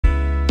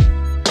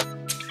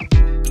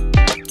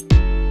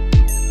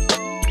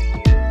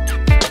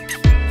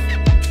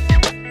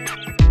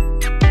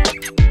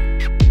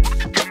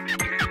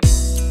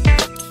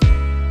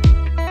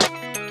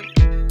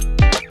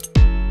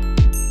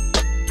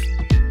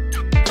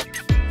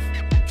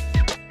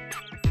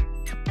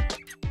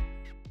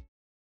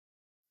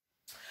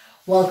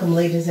Welcome,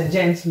 ladies and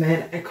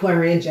gentlemen,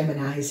 Aquarian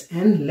Geminis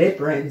and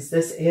Librans.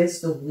 This is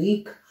the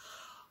week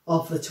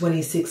of the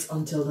 26th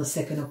until the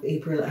 2nd of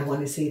April. I want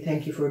to say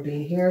thank you for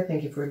being here.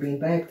 Thank you for being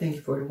back. Thank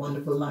you for the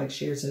wonderful likes,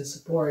 shares, and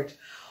support.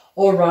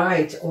 All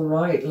right.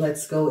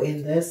 Let's go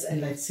in this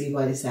and let's see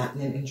what is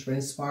happening and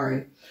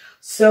transpiring.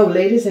 So,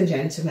 ladies and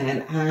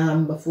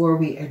gentlemen, before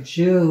we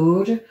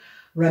adjourn,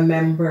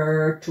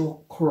 remember to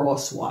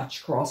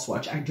cross-watch.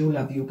 I do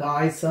love you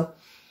guys.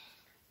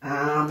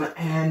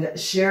 And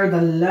share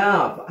the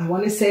love. I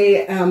want to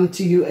say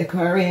to you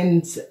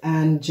Aquarians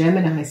and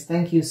Geminis,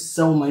 thank you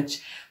so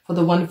much for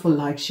the wonderful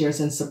likes,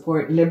 shares, and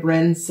support.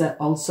 Librans,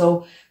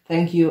 also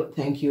thank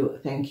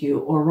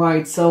you. All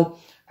right, so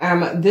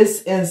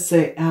this is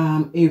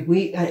a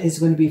week that is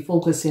going to be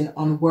focusing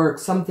on work,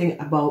 something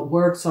about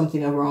work,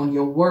 something around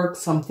your work,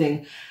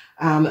 something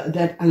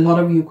that a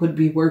lot of you could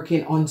be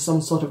working on, some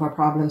sort of a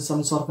problem,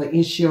 some sort of an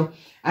issue.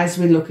 As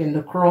we look in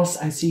the cross,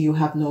 I see you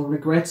have no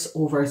regrets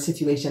over a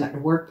situation at the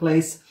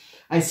workplace.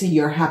 I see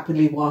you're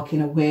happily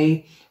walking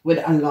away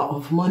with a lot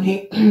of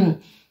money.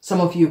 Some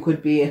of you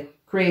could be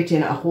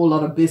creating a whole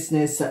lot of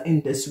business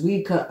in this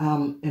week,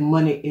 and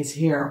money is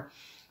here.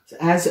 So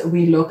as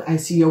we look, I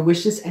see your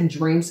wishes and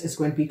dreams is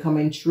going to be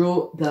coming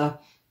true. The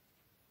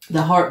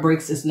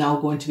heartbreaks is now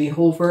going to be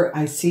over.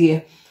 I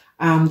see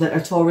that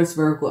a Taurus,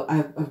 Virgo,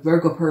 a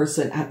Virgo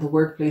person at the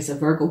workplace, a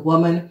Virgo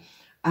woman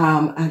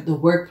at the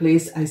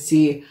workplace. I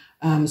see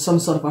some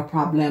sort of a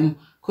problem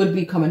could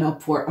be coming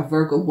up for a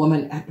Virgo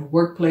woman at the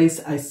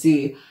workplace. I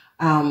see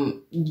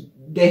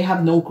they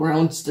have no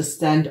grounds to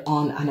stand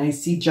on, and I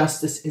see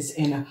justice is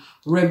in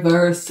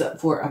reverse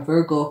for a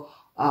Virgo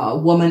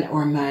woman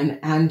or man,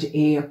 and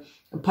a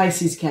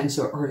Pisces,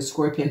 Cancer, or a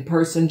Scorpion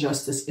person.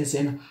 Justice is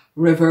in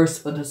reverse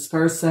for this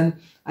person.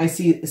 I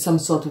see some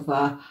sort of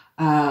a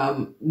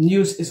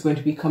news is going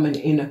to be coming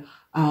in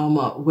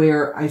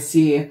where I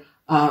see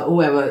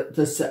whoever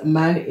this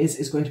man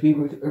is going to be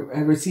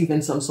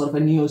receiving some sort of a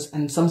news,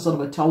 and some sort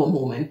of a tower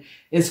moment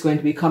is going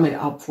to be coming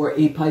up for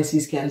a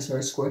Pisces, Cancer,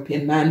 or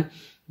Scorpion man.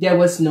 There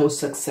was no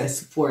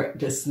success for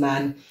this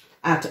man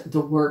at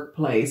the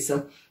workplace.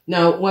 So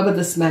now, whoever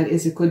this man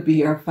is, it could be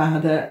your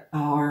father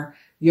or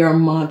your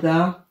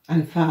mother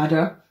and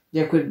father.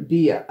 There could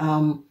be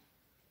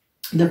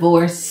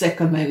divorce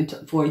settlement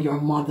for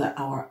your mother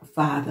or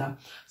father.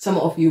 Some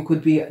of you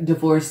could be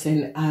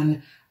divorcing,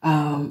 and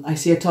I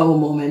see a tower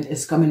moment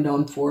is coming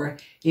down for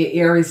a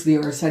Aries,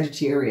 Leo, or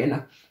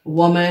Sagittarian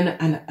woman,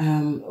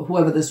 and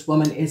whoever this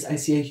woman is, I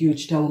see a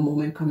huge tower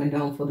moment coming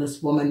down for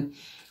this woman.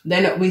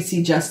 Then we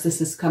see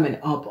justice is coming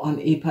up on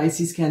a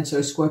Pisces,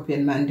 Cancer,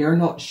 Scorpion man. They're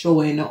not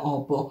showing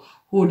up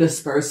who this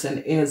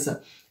person is,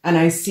 and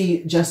I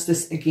see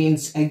justice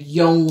against a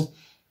young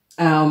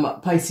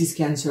Pisces,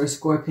 Cancer,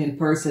 Scorpion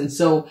person.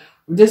 So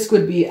this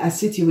could be a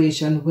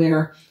situation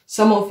where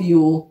some of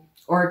you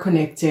are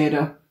connected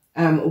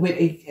with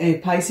a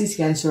Pisces,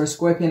 Cancer,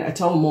 Scorpion. A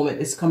tower moment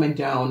is coming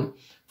down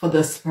for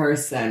this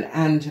person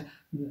and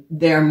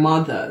their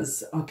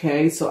mothers.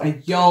 Okay, so a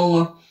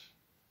young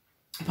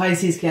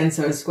Pisces,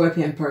 Cancer,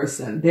 Scorpion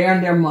person, they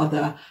and their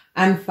mother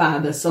and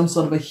father, some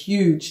sort of a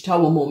huge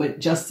tower moment.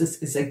 Justice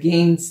is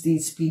against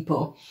these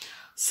people.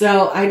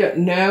 So I don't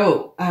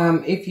know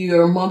if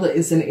your mother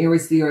is an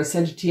Aries, Leo, or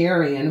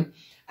Sagittarian,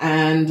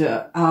 and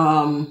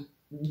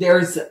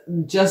there's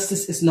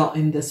justice is not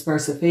in this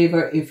person's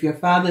favor. If your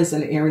father is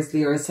an Aries,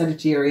 Leo, or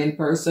Sagittarian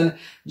person,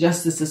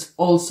 justice is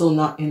also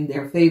not in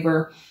their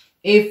favor.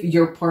 If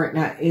your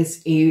partner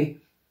is a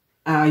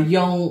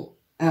young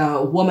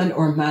woman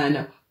or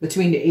man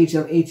between the age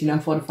of 18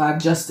 and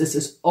 45, justice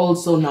is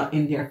also not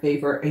in their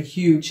favor. A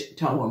huge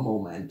tower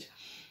moment.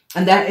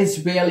 And that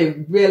is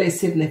really, really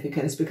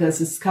significant because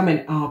it's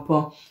coming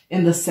up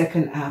in the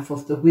second half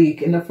of the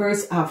week. In the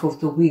first half of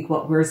the week,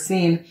 what we're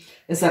seeing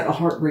is that the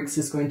heartbreaks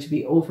is going to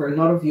be over. A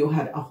lot of you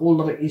had a whole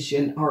lot of issue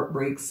in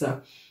heartbreaks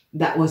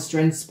that was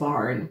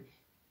transpiring.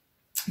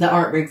 The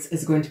heartbreaks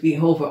is going to be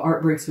over.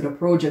 Heartbreaks with a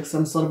project,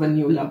 some sort of a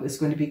new love is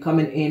going to be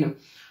coming in.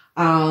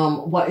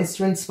 What is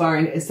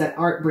transpiring is that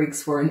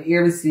heartbreaks for an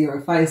Aries, Leo, or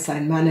fire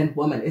sign man and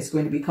woman is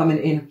going to be coming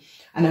in.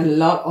 And a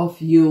lot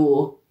of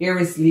you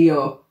Aries,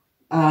 Leo,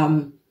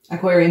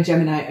 Aquarian,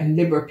 Gemini, and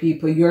Libra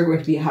people, you're going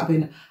to be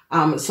having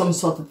some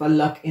sort of a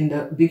luck in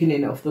the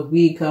beginning of the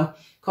week,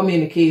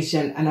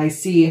 communication. And I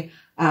see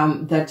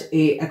that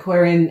a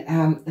Aquarian,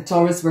 a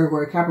Taurus, Virgo,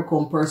 or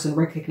Capricorn person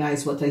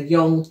recognize what a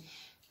young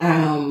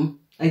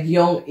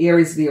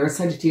Aries, Leo, or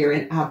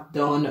Sagittarian have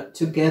done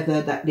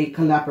together, that they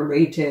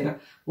collaborated,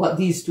 what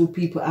these two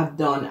people have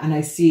done. And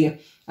I see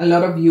a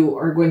lot of you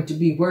are going to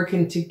be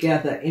working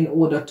together in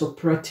order to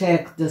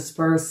protect this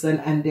person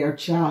and their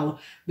child,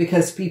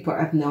 because people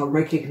have now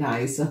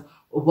recognized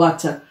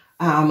what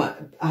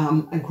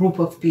a group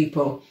of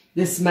people,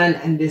 this man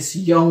and this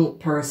young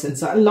person.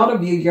 So a lot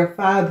of you, your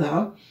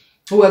father,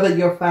 whoever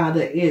your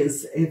father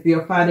is, if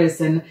your father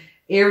is an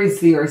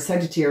Aries, Leo, or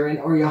Sagittarian,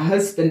 or your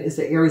husband is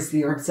an Aries,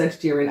 Leo, or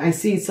Sagittarian, I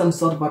see some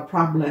sort of a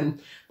problem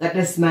that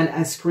this man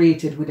has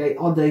created with a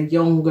other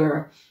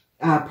younger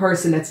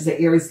person that is an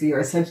Aries, Leo,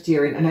 or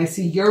Sagittarian, and I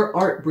see your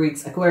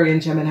heartbreaks,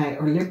 Aquarian, Gemini,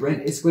 or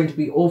Libran, is going to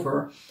be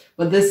over.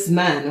 But this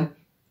man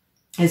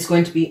is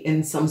going to be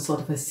in some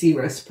sort of a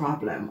serious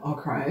problem,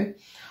 okay?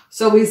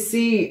 So we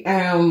see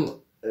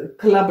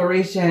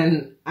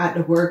collaboration at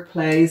the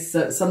workplace.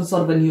 Some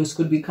sort of a news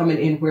could be coming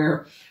in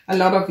where a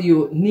lot of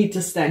you need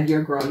to stand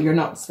your ground. You're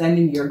not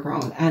standing your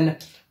ground. And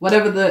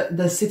whatever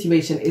the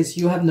situation is,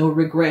 you have no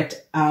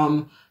regret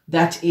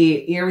that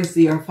a Aries,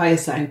 Leo, or fire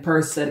sign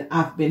person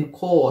have been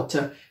caught.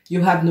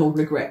 You have no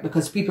regret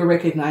because people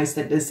recognize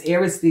that this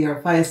Aries, Leo,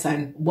 or fire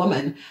sign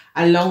woman,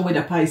 along with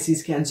a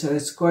Pisces, Cancer,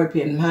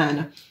 Scorpion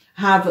man,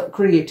 have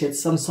created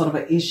some sort of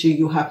an issue.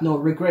 You have no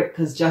regret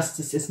because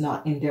justice is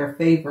not in their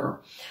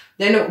favor.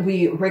 Then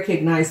we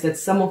recognize that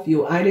some of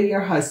you, either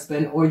your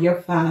husband or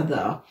your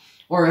father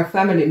or a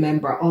family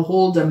member, a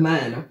older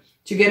man,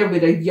 together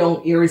with a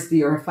young Aries,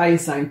 Leo, or fire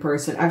sign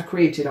person, have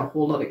created a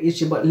whole lot of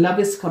issue. But love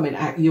is coming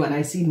at you, and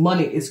I see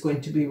money is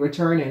going to be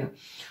returning.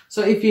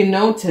 So if you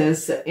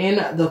notice in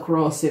the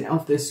crossing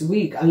of this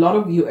week, a lot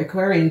of you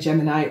Aquarian,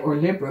 Gemini, or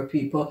Libra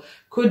people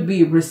could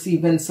be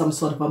receiving some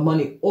sort of a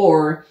money,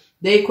 or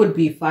they could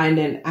be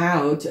finding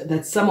out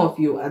that some of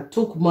you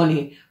took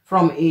money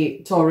from a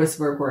Taurus,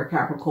 Virgo, or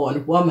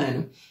Capricorn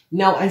woman.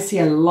 Now I see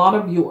a lot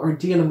of you are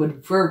dealing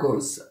with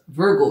Virgos.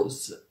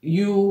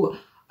 You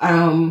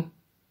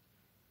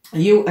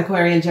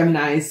Aquarian,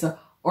 Geminis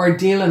are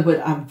dealing with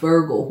a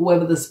Virgo.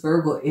 Whoever this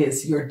Virgo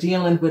is, you're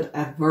dealing with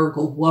a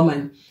Virgo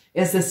woman.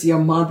 Is this your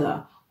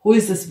mother? Who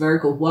is this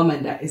Virgo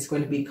woman that is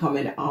going to be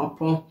coming up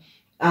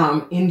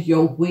in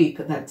your week,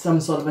 that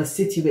some sort of a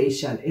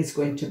situation is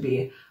going to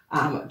be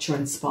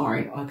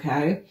transpiring,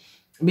 okay?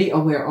 Be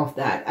aware of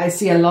that. I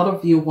see a lot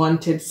of you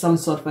wanted some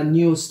sort of a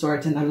new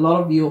start, and a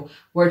lot of you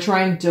were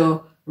trying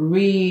to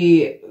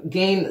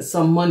regain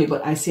some money,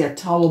 but I see a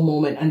Tower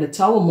moment, and the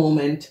Tower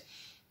moment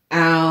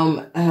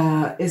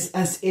is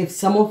as if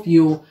some of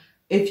you,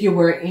 if you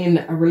were in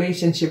a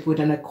relationship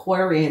with an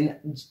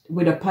Aquarian,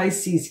 with a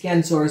Pisces,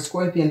 Cancer, or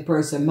Scorpion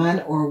person,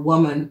 man or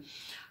woman,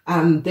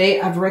 they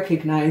have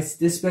recognized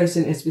this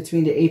person is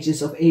between the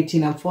ages of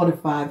 18 and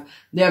 45.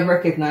 They have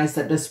recognized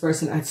that this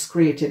person has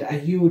created a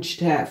huge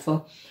debt,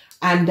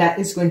 and that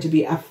is going to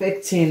be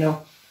affecting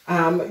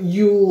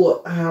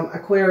you,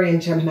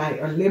 Aquarian, Gemini,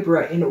 or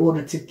Libra, in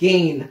order to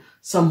gain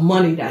some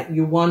money that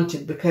you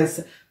wanted,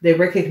 because they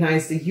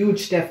recognize the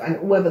huge debt. And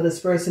whoever this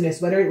person is,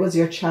 whether it was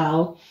your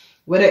child,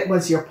 whether it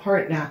was your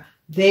partner,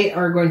 they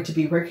are going to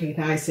be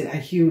recognizing a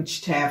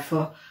huge debt.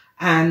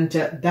 And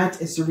that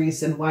is the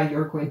reason why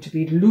you're going to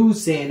be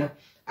losing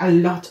a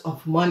lot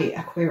of money,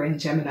 Aquarian,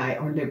 Gemini,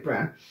 or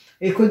Libra.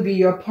 It could be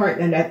your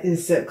partner that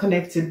is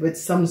connected with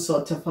some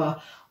sort of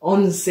a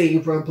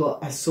unfavorable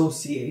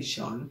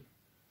association.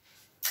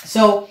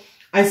 So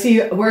I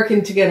see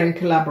working together and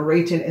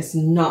collaborating is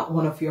not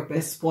one of your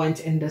best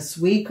points in this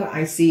week.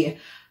 I see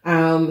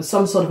some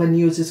sort of a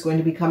news is going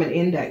to be coming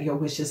in that your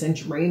wishes and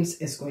dreams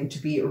is going to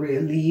be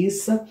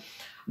released.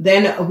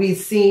 Then we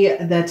see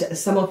that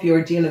some of you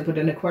are dealing with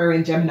an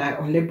Aquarian, Gemini,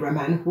 or Libra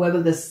man.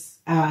 Whoever this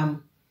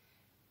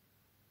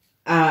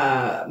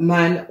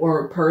man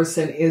or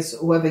person is,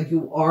 whoever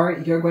you are,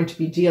 you're going to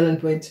be dealing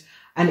with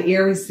an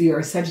Aries, Leo,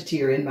 or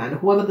Sagittarian man.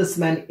 Whoever this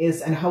man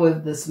is, and however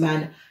this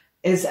man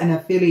is an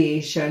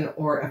affiliation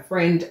or a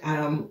friend,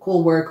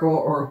 co-worker,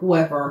 or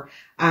whoever,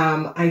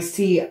 I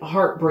see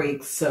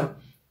heartbreaks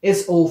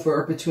is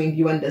over between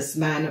you and this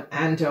man,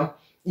 and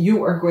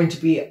you are going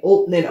to be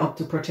opening up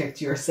to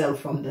protect yourself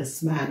from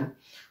this man.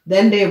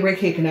 Then they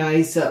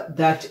recognize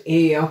that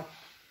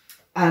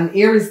an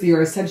Aries, Leo,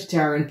 or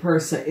Sagittarian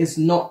person is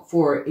not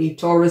for a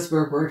Taurus,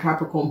 Virgo, or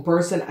Capricorn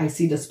person. I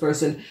see this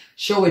person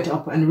show it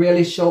up and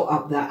really show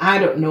up that I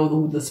don't know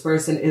who this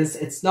person is.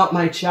 It's not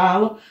my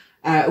child.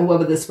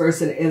 Whoever this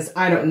person is,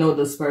 I don't know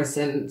this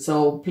person.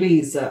 So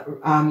please,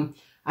 I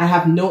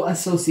have no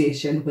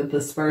association with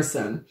this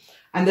person.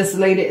 And this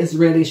lady is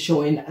really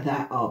showing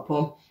that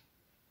up.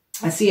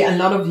 I see a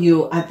lot of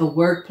you at the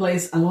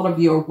workplace. A lot of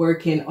you are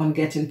working on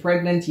getting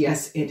pregnant.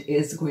 Yes, it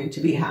is going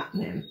to be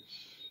happening.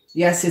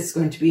 Yes, it's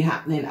going to be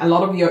happening. A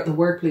lot of you at the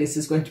workplace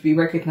is going to be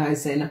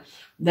recognizing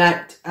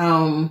that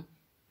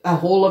a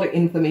whole lot of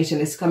information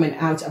is coming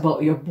out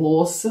about your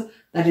boss.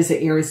 That is an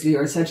Aries,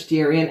 Leo, or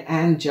Sagittarian,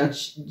 and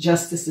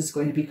justice is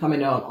going to be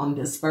coming out on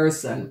this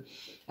person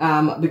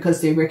because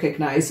they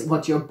recognize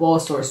what your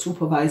boss or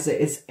supervisor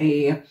is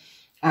a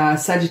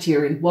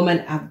Sagittarian woman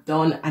have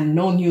done, and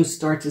no new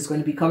start is going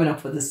to be coming up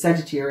for the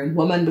Sagittarian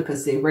woman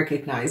because they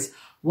recognize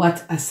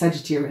what a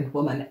Sagittarian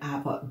woman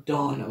have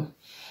done.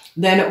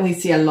 Then we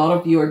see a lot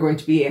of you are going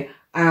to be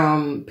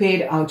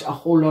paid out a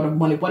whole lot of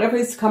money. Whatever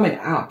is coming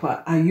up,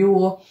 are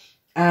you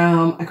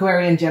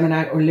Aquarian,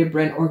 Gemini, or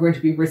Libran are going to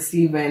be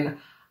receiving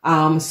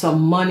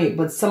some money,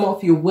 but some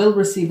of you will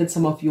receive it,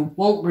 some of you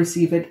won't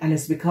receive it, and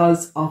it's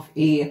because of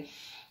a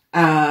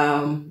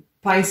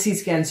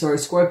Pisces, Cancer, or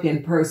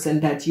Scorpion person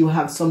that you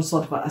have some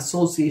sort of an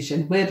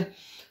association with.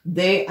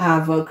 They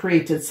have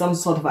created some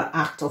sort of an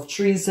act of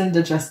treason.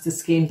 The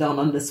justice came down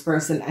on this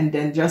person, and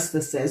then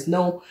justice says,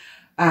 no,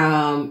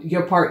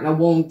 your partner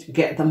won't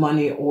get the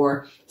money,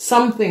 or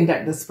something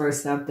that this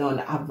person have done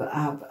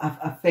have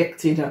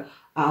affected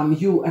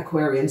you,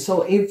 Aquarian.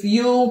 So if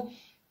you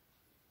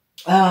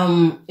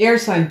air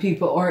sign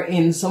people are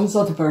in some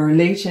sort of a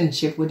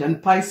relationship with a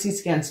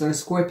Pisces, Cancer,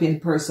 Scorpion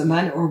person,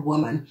 man or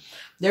woman,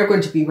 they're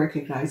going to be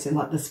recognizing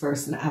what this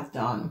person have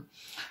done.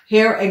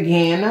 Here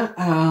again,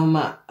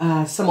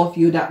 some of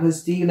you that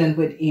was dealing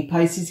with a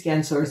Pisces,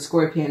 Cancer, or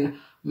Scorpion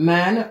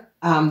man,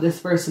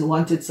 this person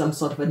wanted some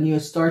sort of a new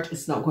start.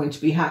 It's not going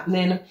to be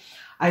happening.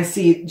 I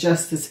see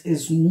justice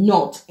is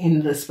not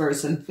in this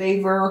person's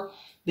favor.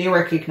 They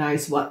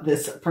recognize what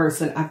this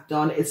person have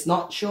done. It's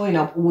not showing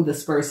up who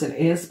this person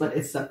is, but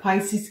it's the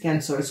Pisces,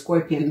 Cancer, or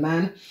Scorpion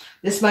man.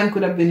 This man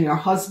could have been your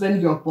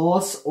husband, your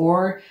boss,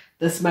 or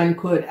this man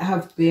could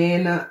have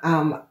been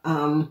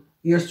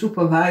your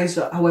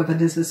supervisor. However,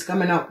 this is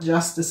coming up.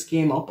 Justice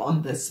came up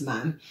on this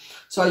man.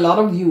 So a lot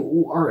of you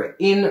who are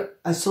in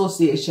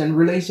association,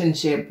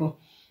 relationship,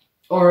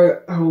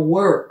 or a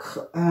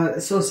work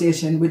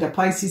association with a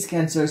Pisces,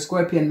 Cancer,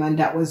 Scorpion man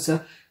that was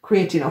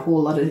creating a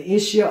whole lot of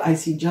issue. I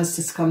see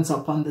justice comes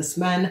up on this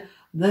man.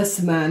 This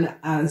man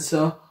has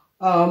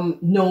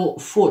no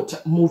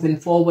foot moving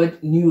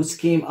forward. News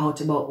came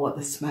out about what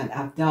this man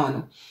have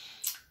done.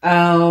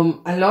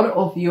 A lot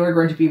of you are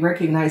going to be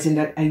recognizing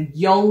that a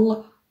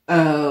young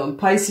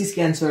Pisces,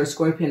 Cancer, or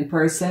Scorpion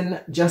person,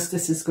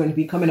 justice is going to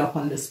be coming up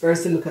on this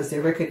person because they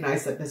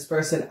recognize that this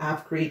person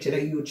have created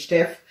a huge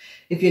theft.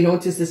 If you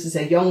notice, this is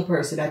a young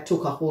person that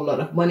took a whole lot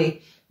of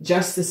money.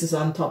 Justice is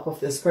on top of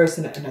this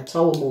person, and a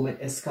tower moment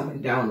is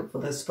coming down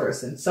for this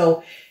person.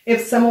 So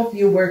if some of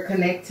you were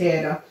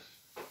connected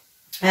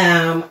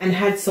and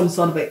had some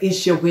sort of an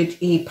issue with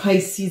a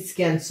Pisces,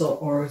 Cancer,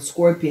 or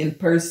Scorpion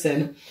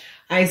person,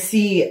 I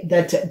see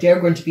that they're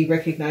going to be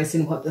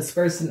recognizing what this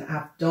person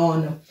have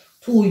done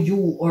to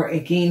you or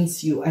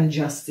against you, and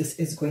justice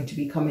is going to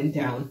be coming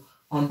down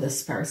on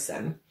this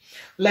person.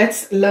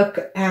 Let's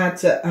look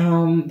at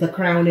the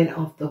crowning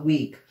of the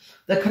week.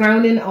 The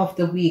crowning of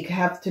the week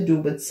have to do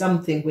with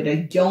something with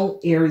a young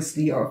Aries,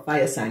 Leo, or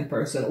fire sign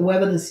person.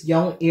 Whoever this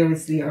young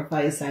Aries, Leo, or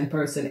fire sign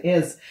person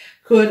is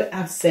could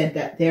have said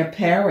that their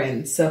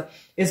parents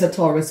is a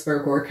Taurus,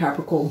 Virgo, or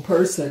Capricorn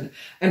person,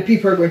 and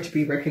people are going to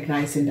be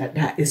recognizing that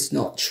that is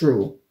not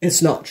true.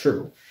 It's not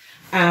true.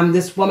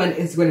 This woman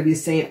is going to be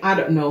saying, I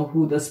don't know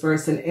who this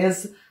person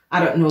is.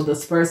 I don't know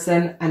this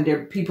person.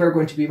 And people are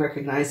going to be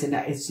recognizing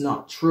that it's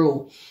not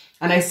true.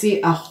 And I see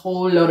a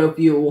whole lot of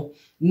you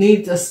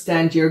need to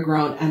stand your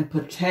ground and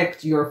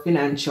protect your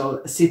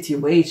financial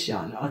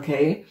situation.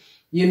 Okay.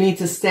 You need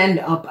to stand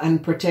up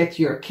and protect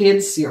your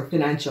kids, your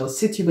financial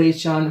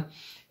situation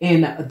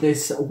in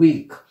this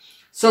week.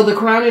 So the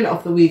crowning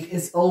of the week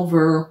is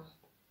over.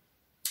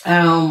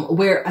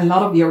 Where a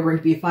lot of you are going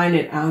to be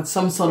finding out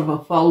some sort of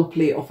a foul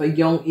play of a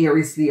young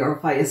Aries, Leo, or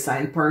fire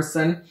sign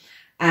person.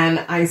 And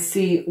I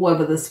see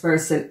whoever this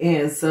person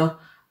is,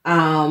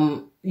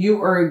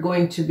 you are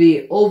going to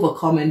be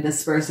overcoming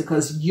this person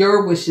because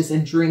your wishes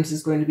and dreams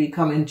is going to be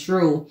coming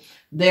true.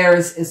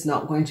 Theirs is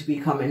not going to be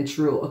coming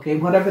true. Okay.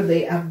 Whatever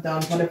they have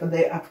done, whatever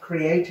they have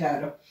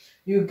created,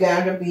 you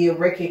gotta be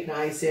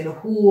recognizing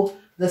who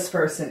this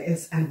person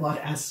is and what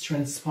has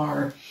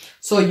transpired.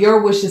 So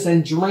your wishes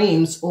and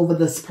dreams over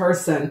this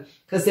person,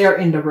 because they're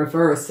in the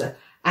reverse,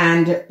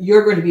 and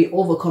you're going to be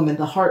overcoming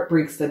the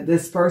heartbreaks that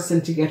this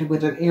person together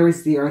with an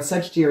Aries, Leo, or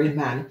Sagittarian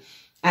man,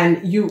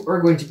 and you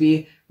are going to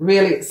be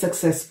really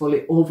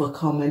successfully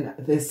overcoming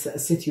this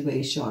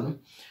situation.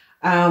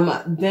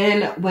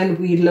 Then when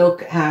we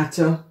look at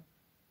some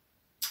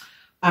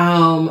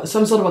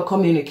sort of a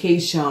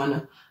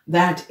communication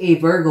that a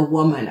Virgo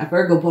woman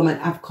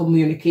have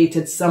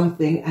communicated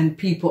something, and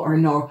people are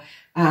now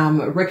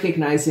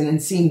recognizing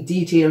and seeing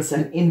details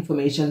and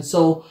information.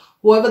 So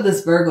whoever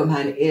this Virgo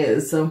man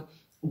is,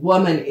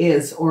 woman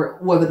is, or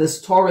whoever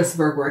this Taurus,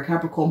 Virgo, or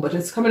Capricorn, but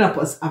it's coming up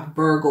as a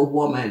Virgo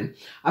woman.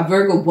 A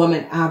Virgo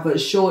woman have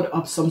showed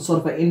up some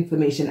sort of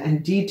information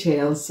and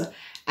details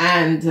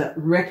and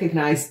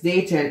recognized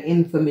data and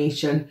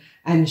information,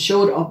 and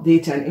showed up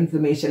data and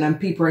information, and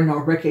people are now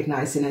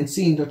recognizing and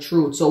seeing the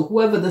truth. So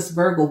whoever this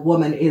Virgo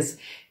woman is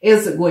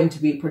going to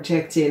be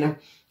protecting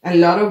a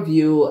lot of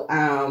you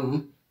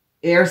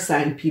air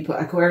sign people,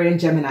 Aquarian,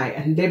 Gemini,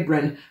 and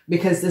Libran,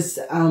 because this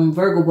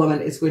Virgo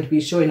woman is going to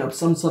be showing up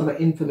some sort of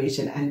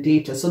information and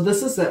data. So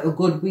this is a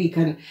good week,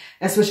 and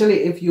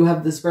especially if you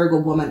have this Virgo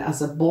woman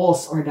as a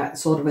boss or that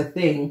sort of a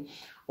thing,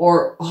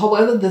 or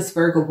however this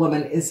Virgo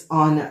woman is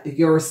on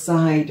your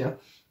side,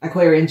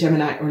 Aquarian,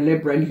 Gemini, or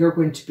Libra, you're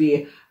going to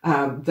be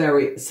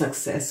very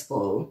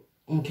successful.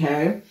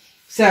 Okay,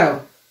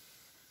 so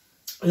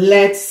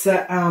let's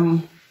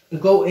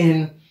go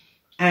in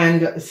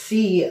and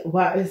see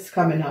what is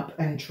coming up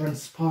and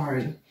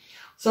transpiring.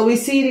 So we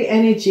see the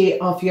energy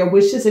of your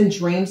wishes and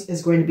dreams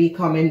is going to be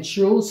coming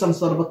true. Some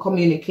sort of a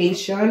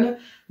communication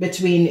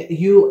between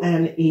you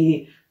and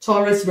a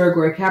Taurus, Virgo,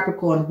 or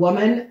Capricorn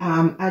woman.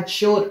 It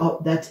showed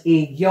up that a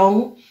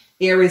young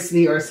Aries,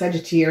 Leo, or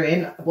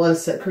Sagittarian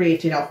was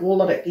creating a whole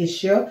lot of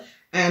issue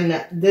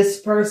And this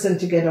person,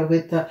 together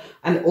with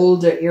an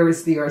older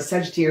Aries, Leo, or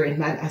Sagittarian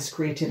man, has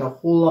created a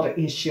whole lot of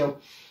issue.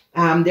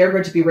 They're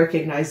going to be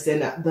recognizing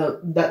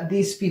that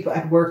these people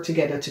had worked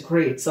together to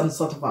create some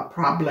sort of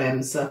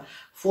problems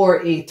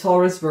for a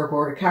Taurus, Virgo,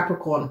 or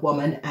Capricorn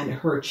woman and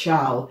her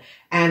child.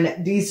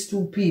 And these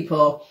two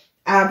people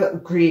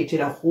have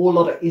created a whole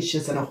lot of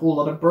issues and a whole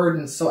lot of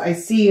burdens. So I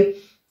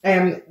see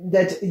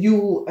that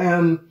you,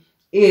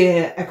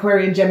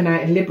 Aquarian, Gemini,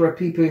 and Libra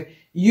people,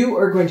 you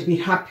are going to be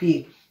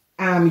happy.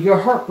 Your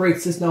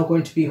heartbreaks is now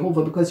going to be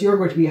over, because you're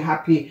going to be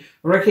happy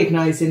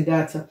recognizing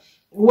that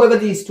whoever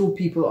these two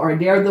people are,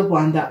 they're the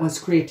one that was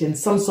creating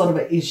some sort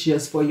of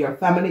issues for your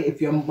family.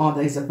 If your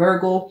mother is a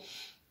Virgo,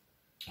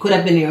 could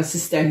have been your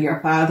sister and your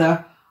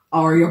father,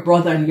 or your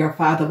brother and your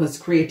father was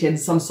creating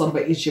some sort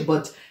of an issue.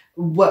 But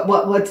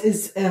what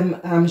is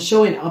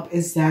showing up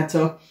is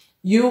that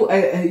you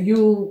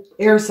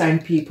air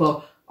sign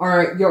people,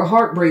 or your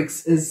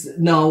heartbreaks is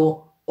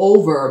now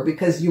over,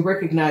 because you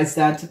recognize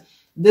that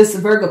this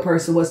Virgo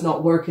person was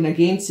not working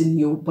against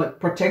you, but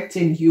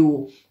protecting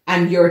you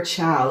and your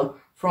child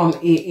from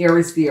a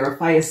Aries, Leo, or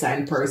fire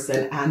sign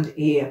person, and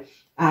a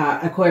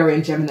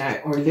Aquarian, Gemini,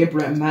 or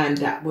Libra man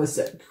that was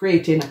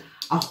creating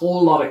a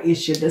whole lot of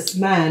issue. This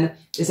man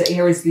is an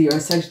Aries, Leo, or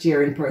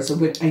Sagittarian person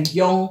with a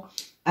young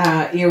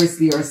Aries,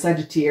 Leo, or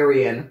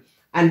Sagittarian,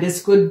 and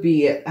this could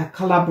be a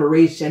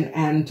collaboration.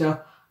 And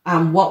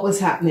what was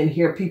happening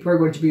here, people are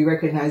going to be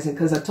recognizing,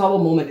 because a total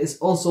moment is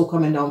also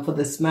coming down for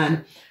this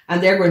man,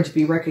 and they're going to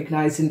be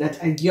recognizing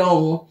that a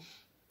young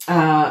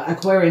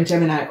Aquarian,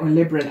 Gemini, or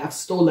Libra have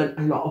stolen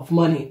a lot of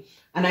money.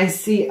 And I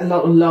see a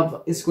lot of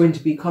love is going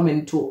to be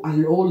coming to a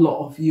whole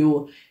lot of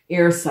you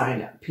air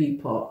sign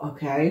people,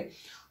 okay?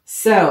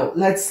 So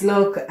let's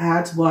look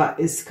at what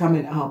is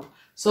coming up.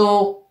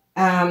 So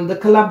the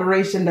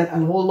collaboration that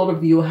a whole lot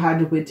of you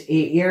had with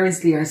a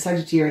Aries, Leo, or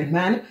Sagittarian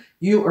man,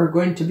 you are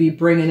going to be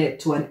bringing it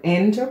to an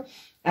end.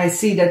 I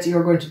see that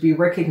you're going to be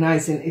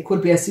recognizing it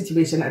could be a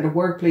situation at the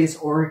workplace,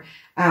 or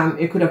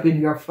it could have been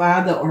your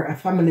father or a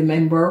family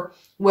member.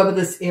 Whoever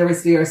this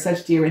Aries, Leo, or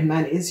Sagittarian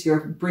man is,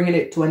 you're bringing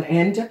it to an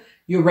end.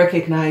 You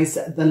recognize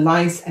the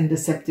lies and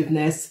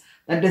deceptiveness,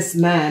 that this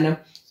man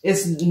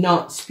is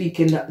not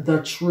speaking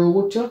the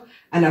truth.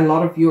 And a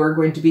lot of you are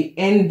going to be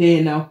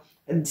ending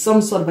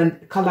some sort of a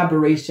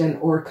collaboration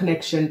or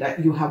connection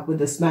that you have with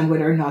this man,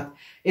 whether or not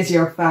it's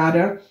your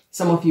father.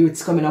 Some of you,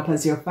 it's coming up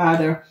as your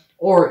father,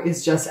 or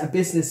it's just a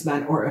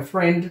businessman or a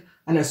friend,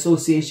 an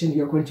association.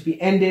 You're going to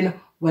be ending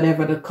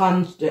whatever the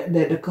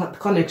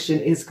connection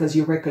is, because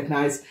you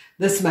recognize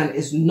this man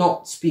is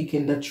not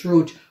speaking the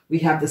truth. We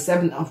have the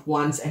 7 of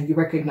Wands, and you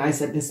recognize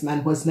that this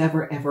man was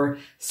never ever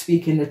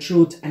speaking the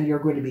truth, and you're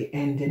going to be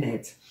ending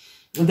it.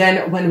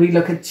 Then when we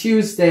look at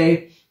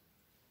Tuesday,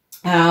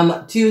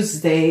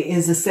 Tuesday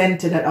is a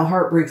center that our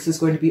heartbreaks is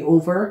going to be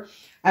over.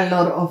 A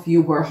lot of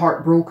you were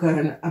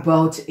heartbroken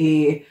about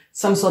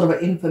some sort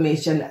of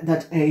information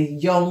that a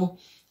young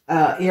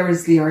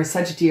Aries, Leo, or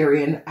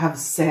Sagittarian have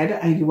said,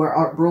 and you were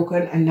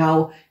heartbroken, and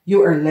now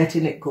you are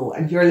letting it go.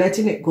 And you're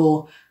letting it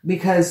go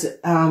because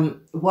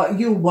what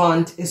you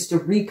want is to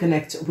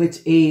reconnect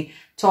with a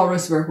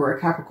Taurus, Virgo, or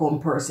Capricorn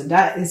person.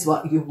 That is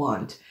what you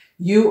want.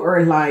 You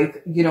are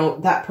like, you know,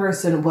 that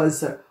person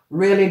was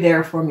really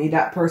there for me.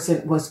 That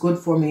person was good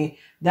for me.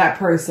 That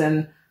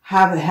person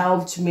have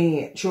helped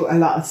me through a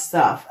lot of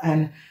stuff.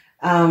 And,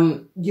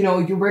 you know,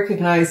 you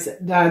recognize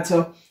that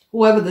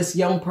whoever this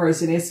young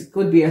person is, it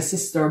could be a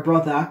sister or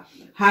brother,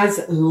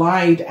 has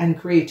lied and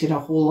created a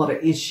whole lot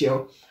of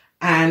issue.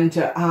 And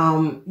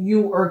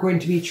you are going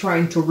to be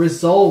trying to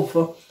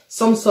resolve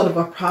some sort of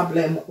a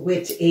problem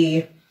with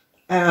a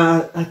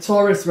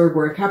Taurus, Virgo,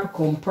 or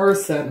Capricorn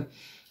person.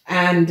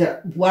 And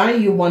why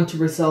you want to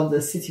resolve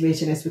this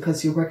situation is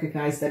because you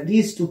recognize that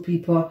these two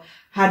people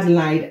had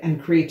lied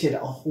and created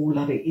a whole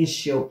lot of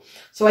issue.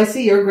 So I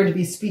see you're going to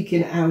be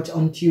speaking out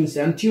on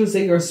Tuesday. On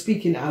Tuesday, you're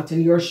speaking out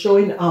and you're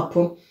showing up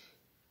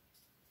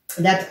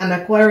that an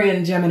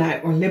Aquarian, Gemini,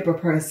 or Libra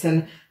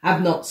person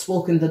have not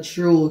spoken the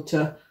truth.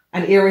 An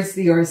Aries,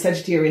 Leo, or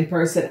Sagittarian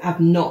person have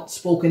not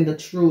spoken the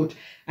truth.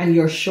 And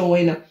you're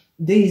showing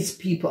these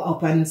people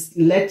up and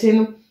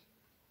letting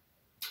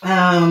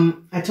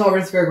a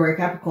Taurus, Virgo, or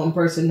Capricorn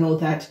person know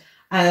that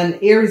an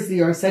Aries,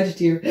 Leo, or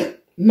Sagittarius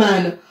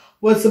man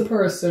was the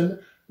person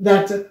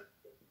that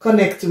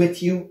connects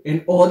with you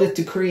in order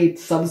to create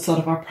some sort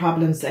of a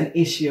problems and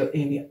issue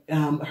in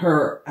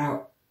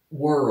her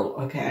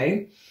world,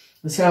 okay?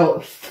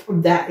 So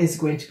that is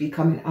going to be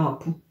coming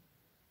up.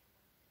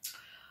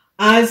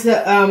 As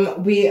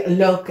we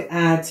look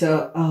at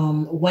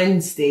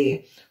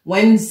Wednesday,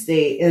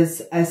 Wednesday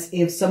is as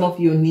if some of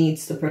you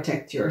needs to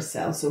protect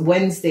yourself. So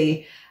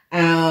Wednesday,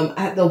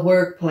 at the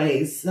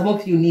workplace, some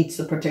of you needs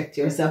to protect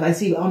yourself. I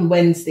see on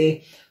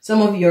Wednesday,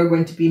 some of you are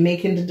going to be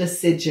making the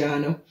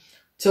decision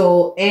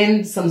to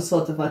end some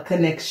sort of a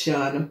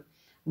connection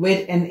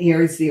with an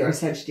Aries, Leo, or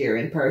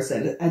Sagittarian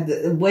person.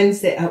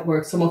 Wednesday at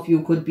work, some of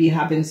you could be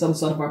having some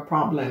sort of a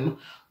problem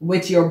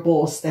with your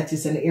boss that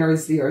is an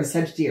Aries, Leo, or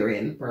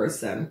Sagittarian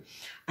person.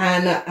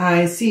 And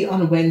I see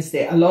on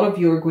Wednesday, a lot of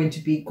you are going to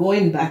be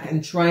going back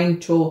and trying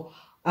to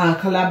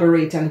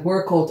collaborate and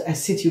work out a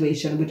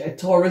situation with a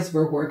Taurus,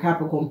 Virgo, or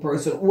Capricorn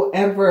person.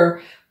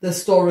 Whoever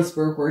this Taurus,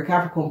 Virgo, or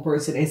Capricorn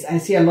person is, I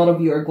see a lot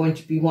of you are going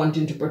to be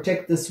wanting to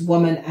protect this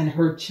woman and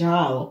her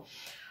child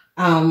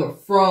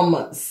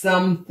from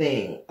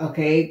something,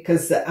 okay?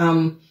 Because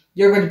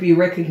you're going to be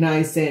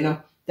recognizing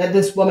that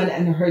this woman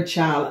and her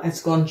child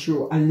has gone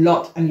through a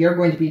lot, and you're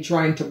going to be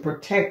trying to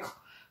protect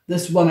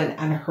this woman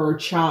and her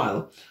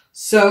child.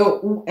 So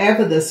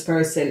whoever this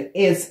person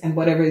is and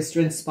whatever is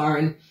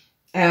transpiring,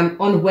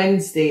 on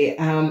Wednesday,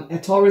 a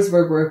Taurus,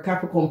 Virgo, or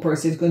Capricorn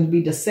person is going to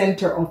be the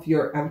center of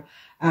your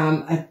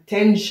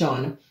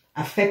attention,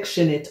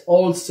 affectionate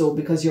also,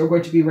 because you're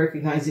going to be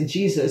recognizing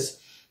Jesus.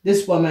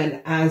 This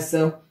woman has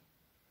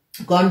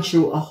gone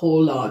through a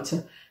whole lot.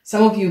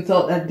 Some of you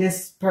thought that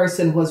this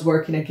person was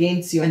working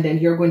against you, and then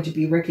you're going to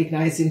be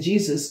recognizing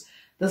Jesus.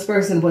 This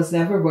person was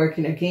never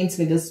working against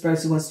me. This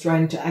person was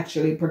trying to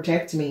actually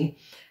protect me.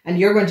 And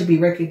you're going to be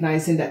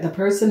recognizing that the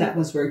person that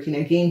was working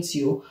against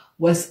you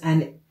was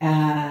an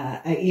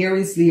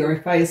Aries, Leo, or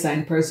fire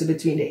sign person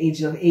between the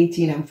ages of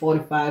 18 and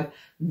 45.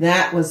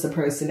 That was the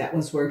person that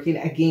was working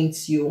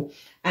against you.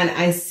 And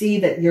I see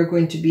that you're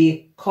going to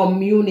be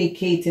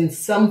communicating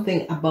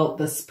something about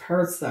this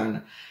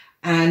person,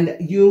 and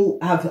you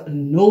have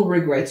no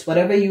regrets.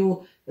 Whatever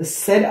you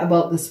said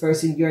about this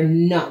person, you're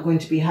not going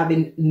to be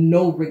having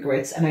no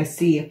regrets. And I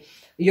see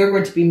you're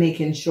going to be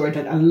making sure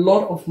that a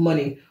lot of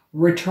money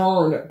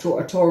return to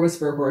a Taurus,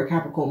 Virgo, or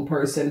Capricorn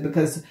person,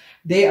 because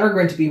they are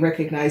going to be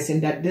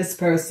recognizing that this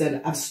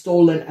person has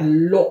stolen a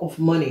lot of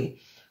money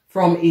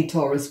from a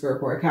Taurus,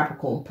 Virgo, or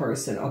Capricorn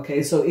person.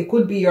 Okay, so it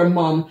could be your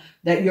mom,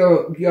 that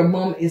your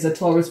mom is a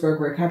Taurus,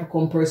 Virgo, or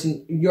Capricorn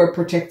person. You're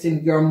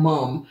protecting your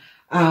mom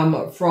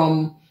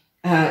from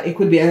it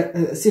could be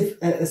a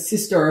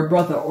sister or a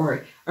brother,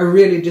 or a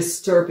really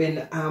disturbing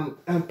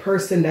a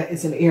person that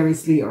is an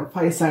Aries, Leo, or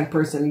fire sign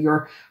person.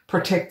 You're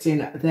protecting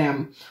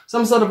them.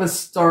 Some sort of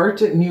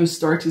a new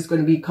start is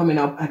going to be coming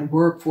up at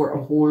work for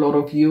a whole lot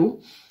of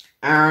you.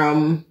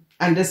 And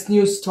this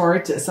new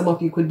start, some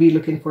of you could be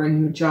looking for a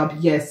new job.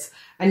 Yes,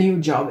 a new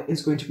job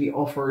is going to be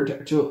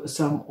offered to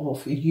some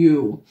of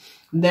you.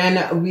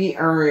 Then we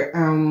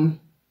are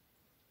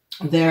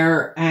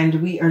there,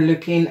 and we are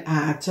looking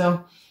at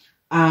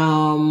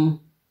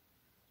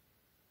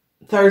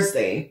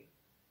Thursday.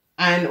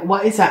 And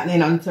what is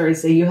happening on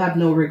Thursday? You have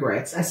no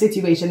regrets. A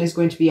situation is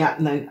going to be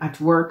happening at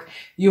work.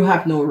 You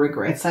have no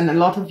regrets. And a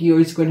lot of you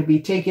is going to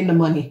be taking the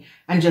money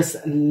and just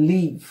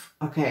leave.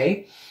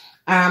 Okay.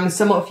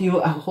 Some of you,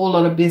 a whole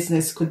lot of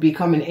business could be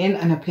coming in,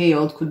 and a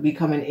payout could be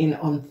coming in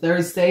on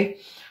Thursday.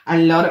 A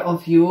lot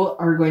of you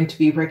are going to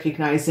be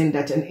recognizing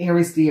that an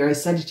Aries, Leo, or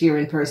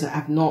Sagittarian person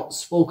have not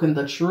spoken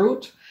the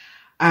truth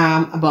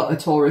about a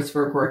Taurus,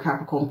 Virgo, or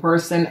Capricorn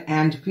person,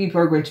 and people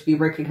are going to be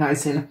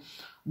recognizing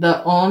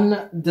the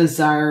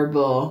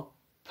undesirable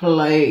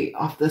play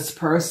of this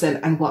person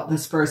and what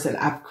this person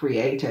have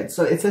created.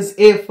 So it's as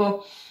if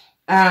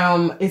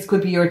it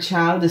could be your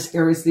child, this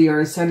Aries, Leo,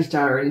 or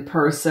Sagittarian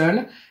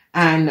person,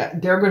 and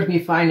they're going to be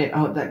finding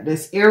out that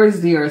this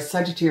Aries, Leo, or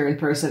Sagittarian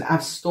person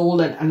have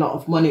stolen a lot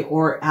of money,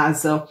 or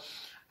has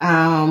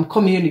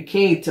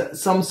communicate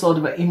some sort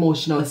of an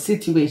emotional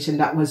situation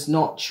that was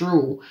not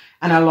true.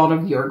 And a lot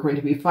of you are going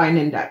to be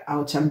finding that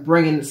out and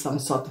bringing some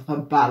sort of a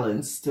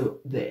balance to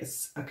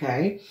this.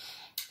 Okay.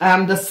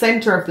 The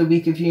center of the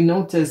week, if you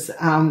notice,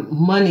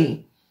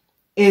 money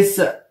is,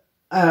 you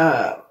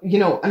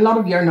know, a lot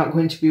of you are not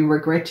going to be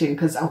regretting,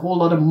 because a whole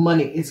lot of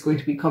money is going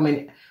to be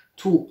coming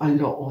to a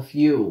lot of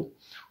you.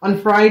 On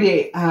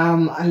Friday,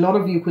 a lot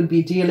of you could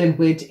be dealing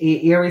with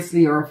a Aries,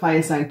 Leo, or a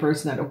fire sign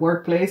person at a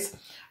workplace.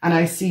 And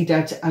I see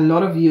that a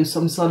lot of you,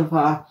 some sort of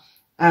a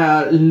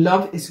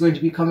love is going to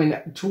be coming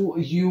to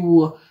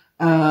you,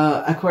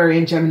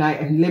 Aquarius, Gemini,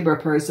 and Libra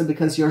person,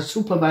 because your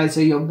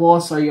supervisor, your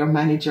boss, or your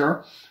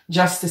manager,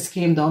 justice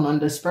came down on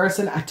this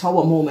person. A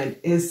Tower moment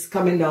is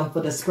coming down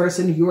for this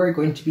person. You are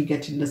going to be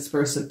getting this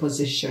person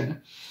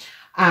position.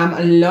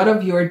 A lot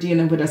of you are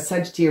dealing with a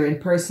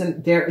Sagittarian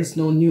person. There is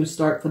no new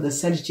start for the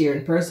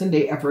Sagittarian person.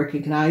 They have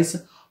recognized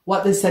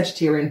what the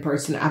Sagittarian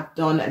person have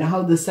done, and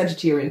how the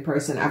Sagittarian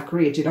person have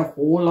created a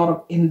whole lot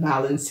of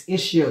imbalance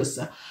issues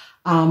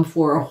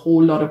for a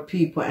whole lot of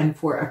people, and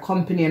for a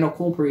company and a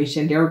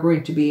corporation. They're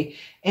going to be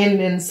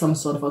ending some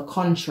sort of a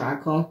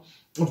contract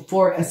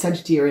for a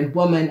Sagittarian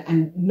woman,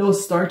 and no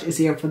start is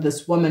here for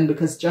this woman,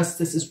 because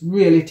justice is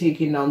really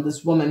taking down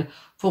this woman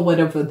for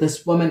whatever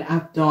this woman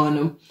have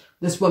done.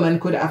 This woman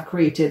could have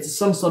created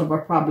some sort of a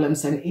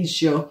problems and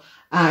issue.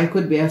 It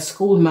could be a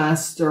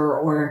schoolmaster,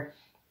 or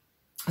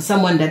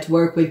someone that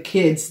work with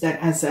kids that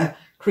has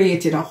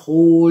created a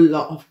whole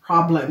lot of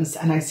problems.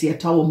 And I see a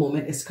Tower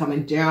moment is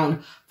coming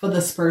down for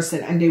this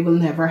person, and they will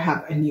never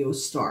have a new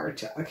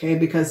start. Okay,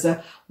 because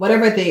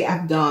whatever they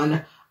have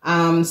done,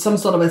 some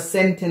sort of a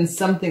sentence,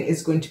 something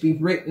is going to be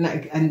written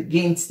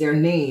against their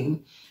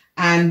name.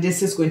 And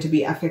this is going to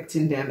be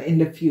affecting them in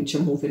the future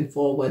moving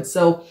forward.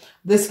 So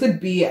this could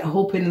be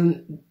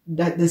hoping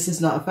that this is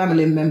not a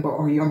family member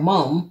or your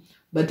mom,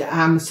 but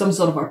some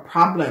sort of a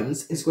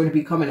problems is going to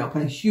be coming up,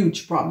 and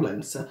huge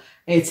problems.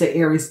 It's an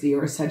Aries, Leo,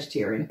 or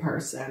Sagittarian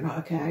person,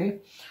 okay?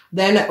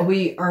 Then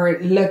we are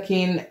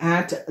looking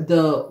at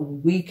the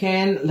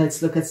weekend.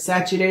 Let's look at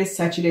Saturday.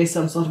 Saturday,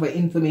 some sort of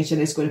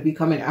information is going to be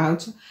coming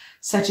out.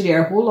 Saturday,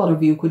 a whole lot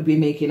of you could be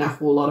making a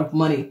whole lot of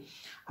money.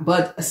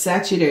 But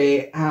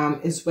Saturday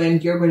is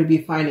when you're going to be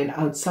finding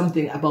out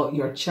something about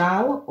your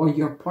child or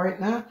your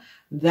partner.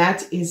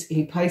 That is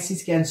a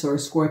Pisces, Cancer, or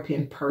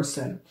Scorpion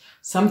person.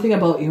 Something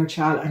about your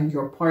child and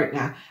your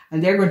partner.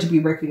 And they're going to be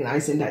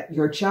recognizing that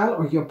your child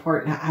or your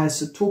partner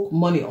has took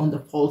money on the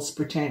false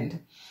pretend.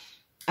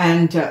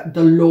 And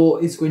the law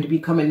is going to be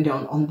coming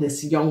down on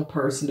this young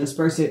person. This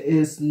person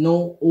is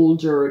no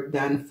older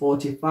than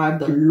 45.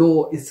 The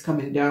law is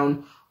coming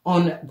down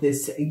on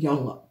this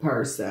young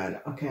person,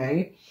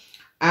 okay?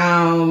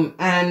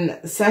 And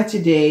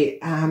Saturday,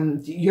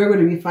 you're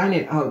going to be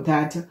finding out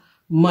that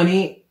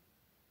money,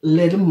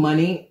 little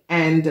money,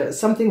 and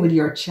something with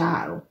your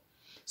child.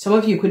 Some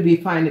of you could be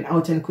finding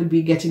out and could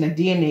be getting a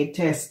DNA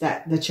test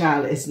that the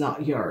child is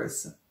not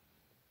yours.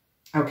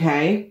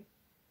 Okay?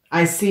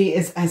 I see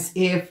it's as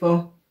if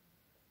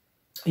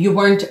you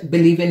weren't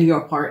believing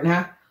your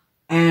partner,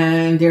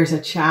 and there's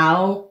a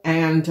child,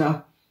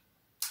 and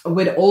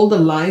with all the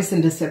lies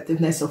and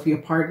deceptiveness of your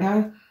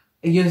partner,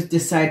 you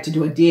decide to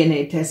do a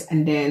DNA test,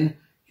 and then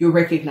you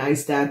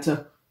recognize that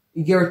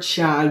your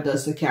child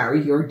doesn't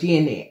carry your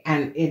DNA,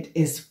 and it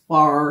is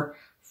far,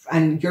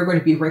 and you're going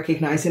to be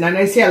recognizing. And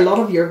I say a lot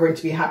of you are going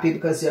to be happy,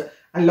 because a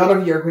lot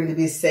of you are going to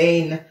be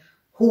saying,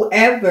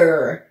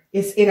 whoever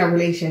is in a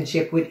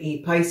relationship with a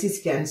Pisces,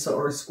 Cancer,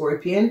 or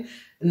Scorpion,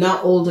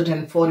 not older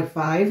than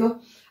 45,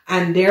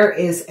 and there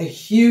is a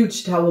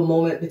huge Tower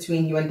moment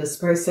between you and this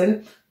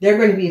person, they're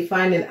going to be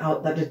finding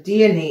out that the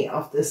DNA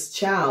of this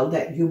child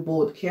that you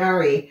both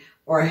carry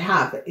or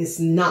have is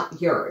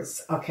not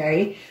yours,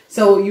 okay?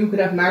 So you could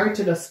have married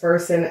to this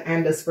person,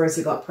 and this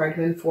person got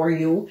pregnant for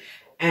you,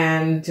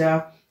 and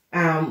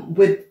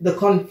with the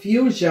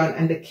confusion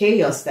and the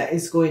chaos that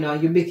is going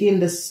on, you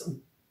begin this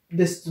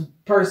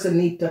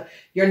person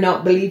you're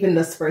not believing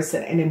this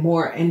person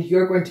anymore, and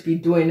you're going to be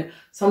doing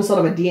some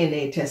sort of a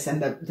DNA test,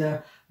 and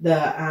the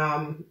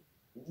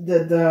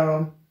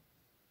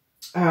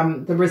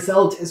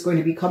result is going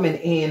to be coming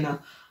in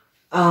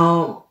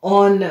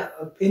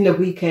in the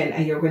weekend,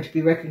 and you're going to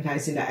be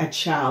recognizing that a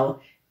child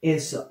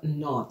is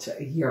not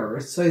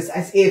yours. So it's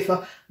as if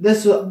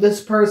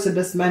this person,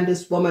 this man,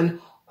 this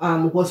woman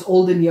was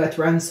holding you at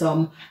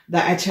ransom,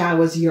 that a child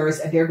was yours,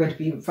 and they're going to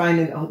be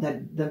finding out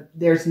that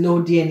there's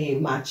no DNA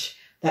match,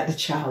 that the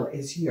child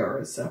is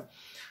yours.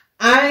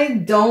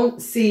 I don't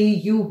see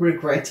you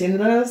regretting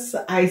this.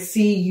 I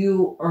see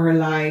you are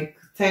like,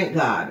 thank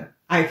God,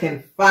 I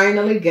can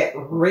finally get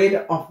rid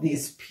of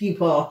these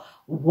people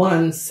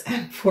once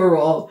and for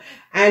all.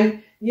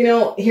 And, you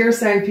know, here,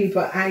 sign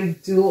people, I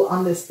do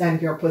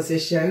understand your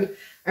position.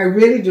 I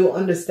really do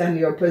understand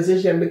your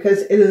position,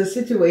 because it is a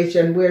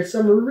situation where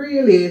some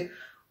really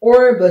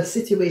horrible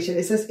situation.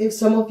 It's as if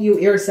some of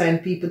you air sign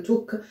people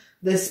took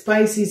the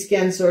Pisces,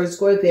 Cancer,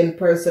 Scorpion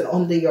person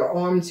under your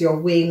arms, your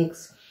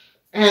wings,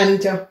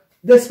 and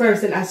this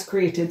person has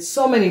created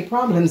so many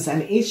problems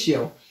and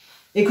issues.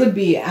 It could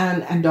be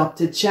an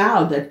adopted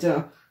child that,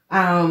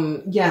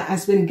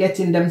 has been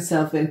getting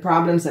themselves in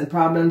problems and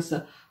problems,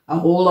 a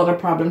whole lot of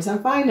problems.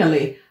 And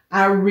finally,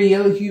 a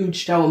real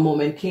huge Tower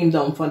moment came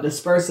down from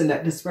this person,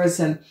 that this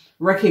person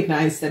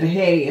recognized that,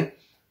 hey,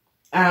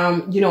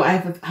 I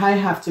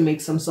have to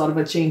make some sort of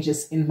a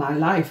changes in my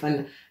life.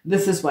 And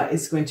this is what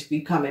is going to be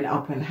coming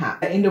up and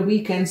happen. In the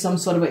weekend, some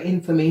sort of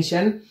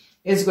information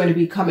is going to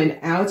be coming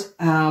out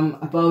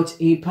about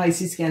a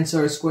Pisces,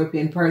 Cancer, or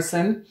Scorpion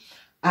person.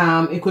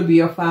 It could be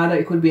your father,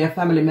 it could be a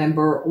family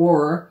member,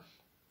 or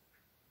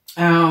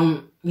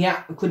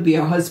it could be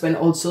your husband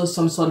also.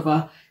 Some sort of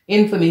a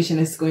information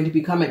is going to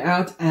be coming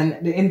out, and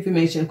the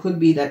information could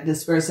be that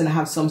this person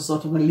has some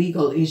sort of a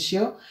legal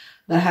issue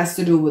that has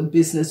to do with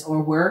business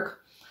or work.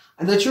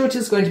 And the truth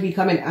is going to be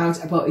coming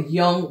out about a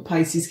young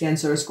Pisces,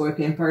 Cancer, or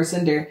Scorpion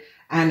person there.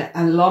 And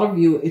a lot of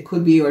you, it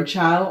could be your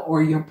child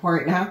or your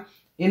partner.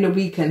 In the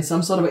weekend,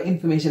 some sort of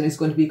information is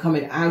going to be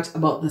coming out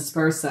about this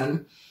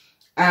person.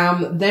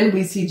 Then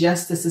we see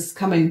justice is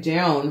coming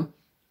down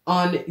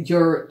on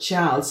your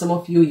child. Some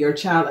of you, your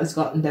child has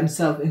gotten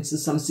themselves into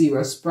some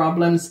serious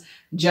problems.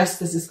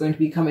 Justice is going to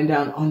be coming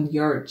down on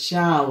your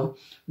child.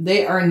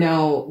 They are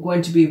now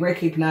going to be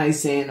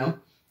recognizing,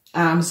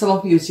 some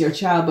of you it's your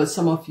child, but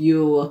some of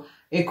you,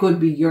 it could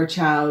be your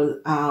child,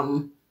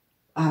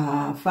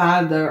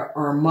 father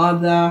or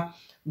mother,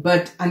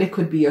 and it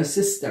could be your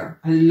sister.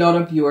 A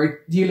lot of you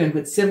are dealing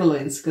with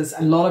siblings, because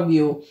a lot of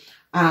you,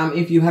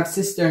 if you have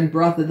sister and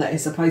brother that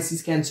is a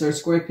Pisces, Cancer,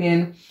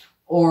 Scorpion,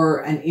 or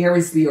an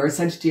Aries, Leo, or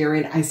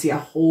Sagittarian, I see a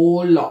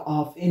whole lot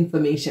of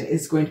information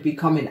is going to be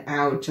coming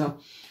out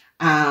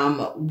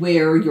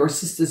where your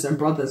sisters and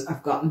brothers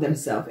have gotten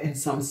themselves in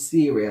some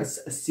serious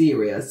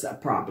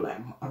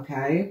problem.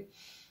 Okay.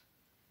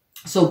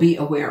 So be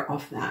aware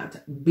of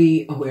that.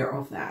 Be aware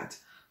of that.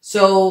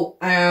 So,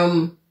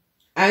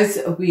 as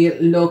we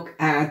look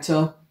at,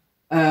 the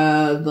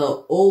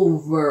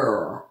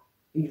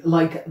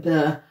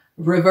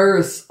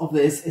reverse of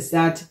this is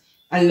that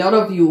a lot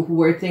of you who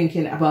were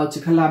thinking about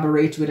to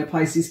collaborate with a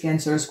Pisces,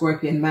 Cancer, or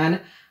Scorpion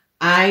man,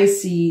 I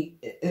see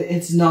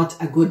it's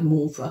not a good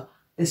move.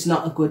 It's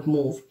not a good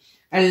move.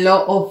 A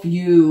lot of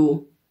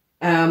you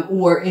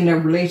who are in a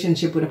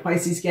relationship with a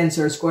Pisces,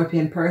 Cancer, or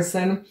Scorpion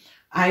person,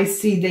 I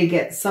see they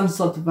get some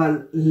sort of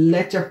a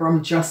letter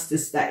from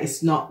justice that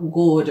is not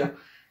good.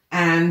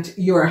 And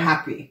you're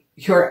happy.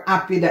 You're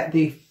happy that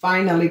they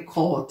finally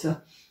caught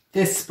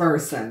this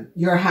person.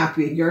 You're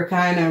happy. You're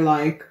kind of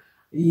like,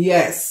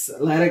 yes,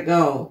 let it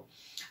go.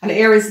 An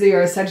Aries, Leo,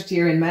 or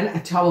Sagittarian man,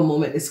 a tower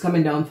moment is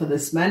coming down for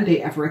this man. They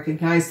have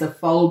recognized the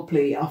foul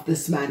play of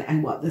this man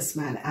and what this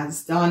man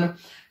has done.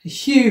 A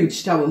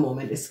huge tower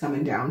moment is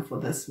coming down for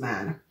this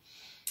man.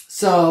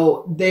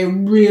 So they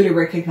really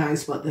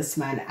recognize what this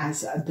man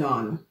has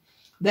done.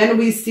 Then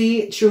we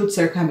see truths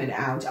are coming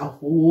out. A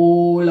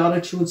whole lot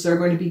of truths are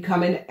going to be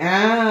coming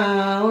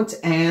out.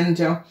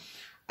 And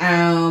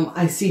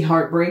I see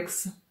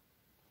heartbreaks.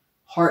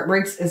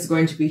 Heartbreaks is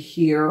going to be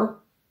here.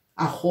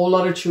 A whole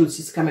lot of truths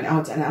is coming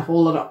out, and a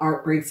whole lot of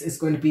heartbreaks is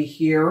going to be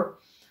here.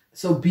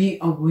 So be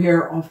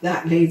aware of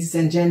that, ladies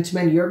and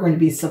gentlemen. You're going to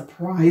be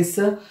surprised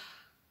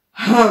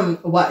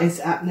what is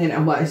happening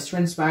and what is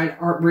transpiring.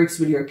 Heartbreaks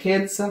with your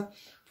kids.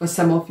 For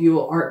some of you,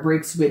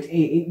 heartbreaks with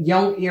a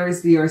young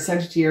Aries, Leo, or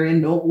Sagittarian,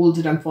 no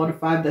older than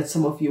 45, that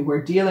some of you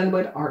were dealing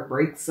with.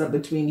 Heartbreaks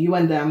between you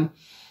and them.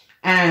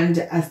 And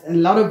as a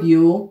lot of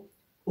you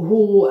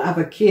who have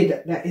a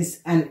kid that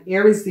is an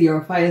Aries, Leo,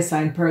 or fire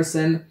sign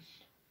person,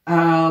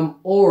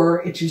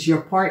 or it is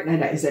your partner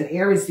that is an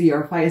Aries, Leo,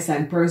 or fire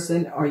sign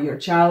person, or your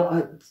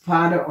child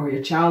father or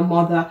your child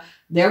mother,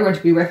 they're going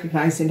to be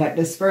recognizing that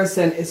this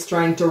person is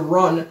trying to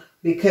run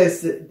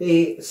because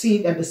they see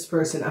that this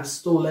person has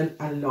stolen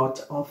a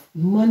lot of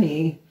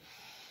money.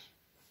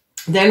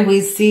 Then we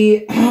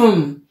see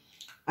some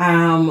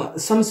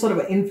sort of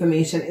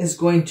information is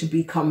going to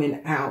be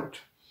coming out.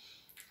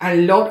 A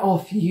lot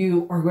of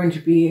you are going to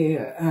be,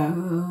 a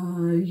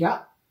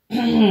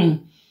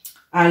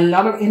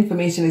lot of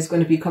information is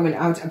going to be coming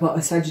out about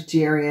a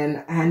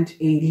Sagittarian and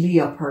a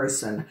Leo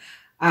person.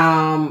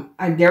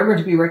 And they're going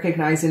to be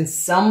recognizing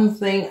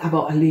something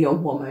about a Leo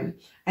woman,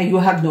 and you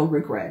have no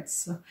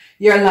regrets.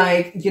 You're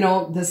like, you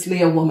know, this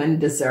Leo woman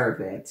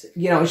deserves it.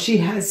 You know, she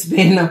has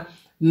been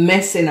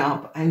messing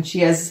up and she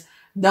has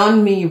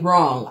done me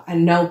wrong,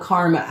 and now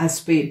karma has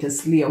paid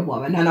this Leo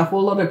woman. And a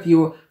whole lot of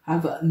you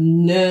have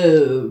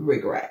no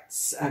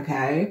regrets.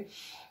 Okay.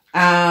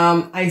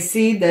 I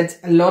see that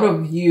a lot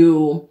of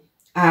you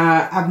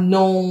have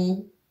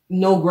no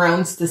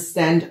grounds to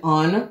stand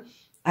on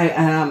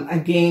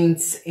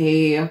against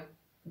a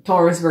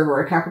Taurus, Virgo,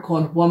 or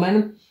Capricorn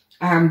woman.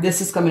 This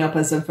is coming up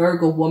as a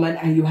Virgo woman,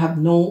 and you have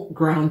no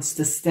grounds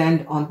to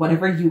stand on.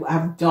 Whatever you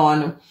have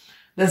done,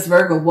 this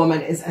Virgo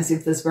woman is as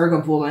if this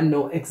Virgo woman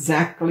know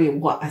exactly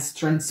what has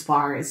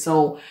transpired.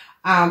 So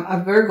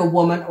a Virgo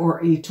woman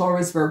or a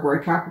Taurus, Virgo, or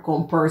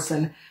Capricorn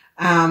person,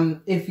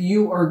 if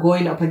you are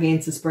going up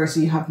against this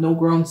person, you have no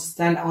grounds to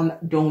stand on,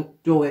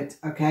 don't do it.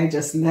 Okay,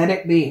 just let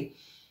it be.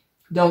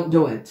 Don't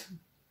do it.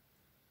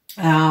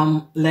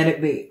 Let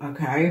it be.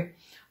 Okay.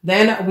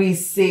 Then we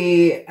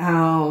see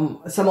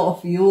some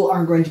of you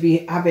are going to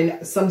be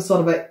having some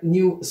sort of a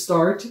new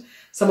start.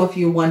 Some of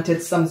you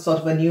wanted some sort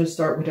of a new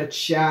start with a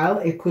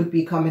child. It could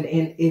be coming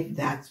in if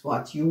that's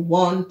what you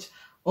want.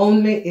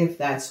 Only if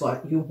that's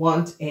what you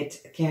want,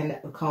 it can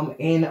come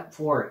in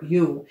for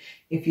you.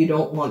 If you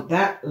don't want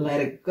that,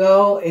 let it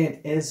go. It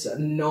is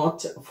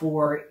not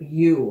for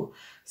you.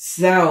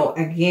 So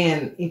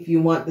again, if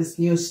you want this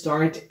new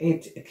start,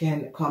 it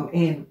can come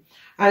in.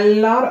 A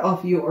lot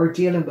of you are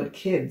dealing with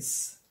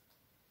kids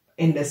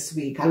in this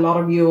week. A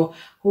lot of you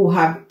who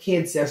have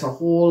kids, there's a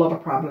whole lot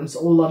of problems, a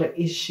whole lot of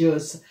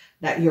issues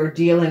that you're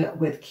dealing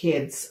with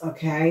kids,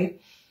 okay?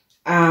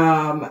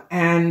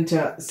 And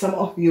some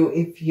of you,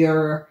 if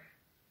you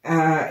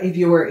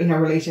were in a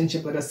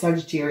relationship with a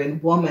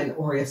Sagittarian woman,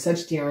 or a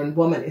Sagittarian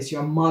woman is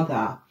your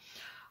mother,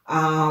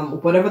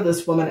 whatever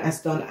this woman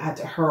has done at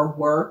her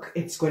work,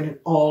 it's going to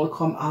all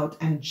come out,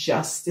 and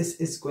justice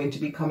is going to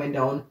be coming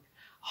down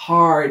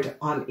hard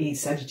on a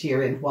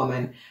Sagittarian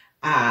woman.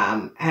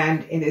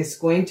 And it is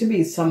going to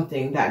be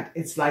something that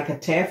it's like a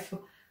theft.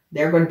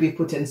 They're going to be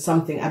putting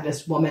something at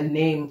this woman's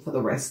name for the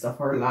rest of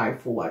her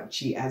life for what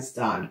she has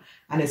done.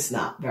 And it's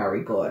not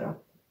very good.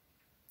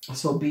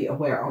 So be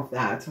aware of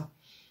that.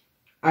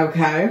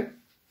 Okay.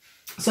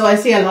 So I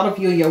see a lot of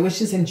you, your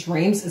wishes and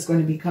dreams is going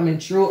to be coming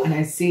true. And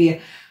I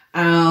see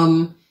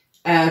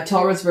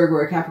Taurus, Virgo,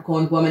 or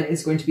Capricorn woman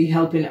is going to be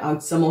helping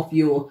out some of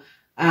you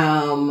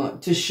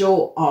to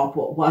show up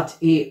what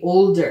a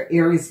older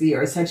Aries, Leo,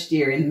 or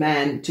Sagittarian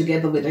man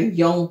together with a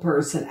young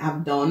person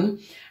have done.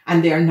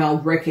 And they are now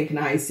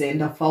recognizing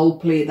the foul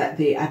play that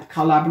they had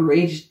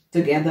collaborated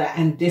together.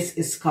 And this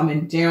is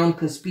coming down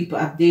because people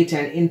have data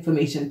and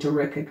information to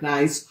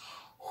recognize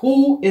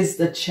who is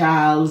the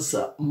child's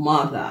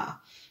mother.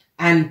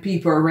 And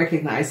people are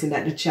recognizing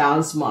that the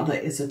child's mother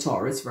is a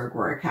Taurus, Virgo,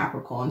 or a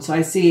Capricorn. So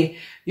I see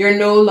you're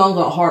no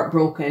longer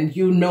heartbroken.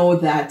 You know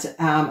that,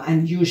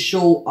 and you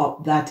show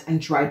up that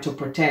and try to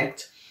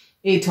protect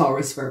a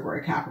Taurus, Virgo, or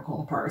a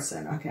Capricorn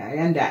person. Okay,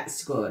 and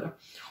that's good.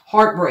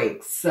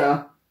 Heartbreaks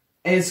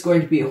is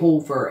going to be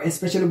over,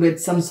 especially with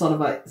some sort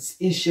of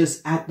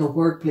issues at the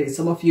workplace.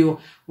 Some of you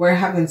were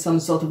having some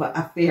sort of an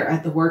affair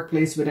at the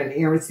workplace with an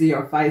Aries, Leo,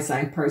 or fire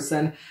sign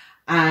person,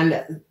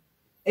 and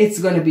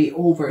it's going to be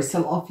over.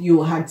 Some of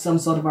you had some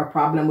sort of a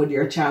problem with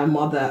your child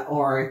mother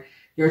or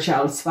your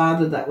child's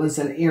father that was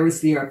an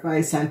Aries, Leo, or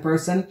fire sign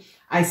person.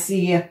 I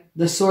see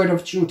the sword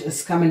of truth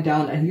is coming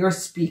down and you're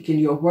speaking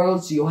your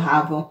words. You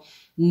have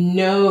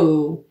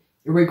no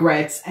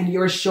regrets and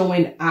you're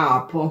showing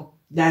up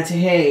that,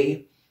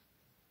 hey,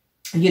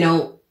 you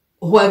know,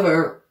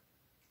 whoever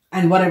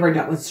and whatever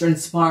that was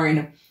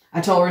transpiring,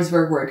 a Taurus,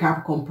 Virgo, or a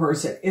Capricorn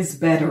person is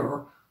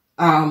better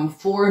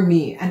for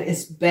me, and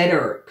it's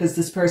better because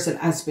this person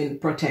has been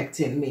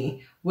protecting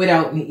me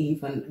without me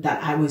even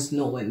that I was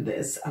knowing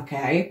this.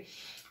 Okay,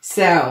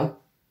 so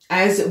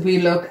as we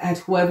look at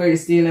whoever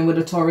is dealing with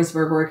a Taurus,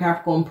 Virgo, or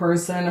Capricorn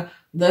person,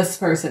 this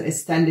person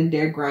is standing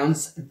their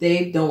grounds.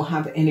 They don't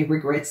have any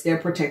regrets. They're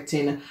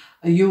protecting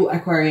you,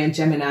 Aquarian,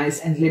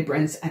 Geminis, and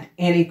Librans at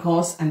any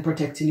cost and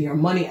protecting your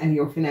money and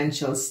your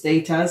financial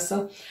status.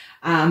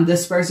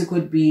 This person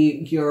could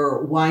be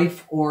your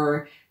wife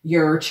or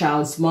your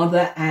child's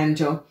mother,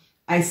 and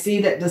I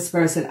see that this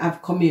person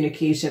have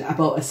communication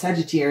about a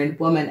Sagittarian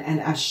woman and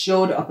have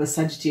showed up a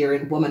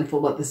Sagittarian woman for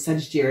what the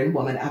Sagittarian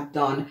woman have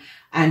done,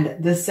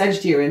 and the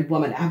Sagittarian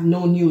woman have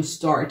no new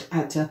start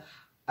at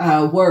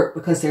work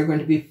because they're going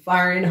to be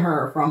firing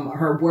her from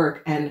her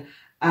work, and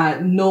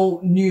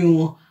no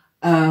new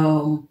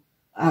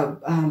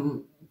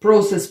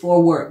process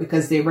for work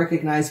because they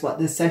recognize what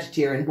the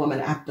Sagittarian woman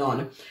have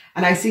done.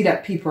 And I see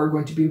that people are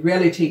going to be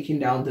really taking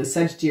down the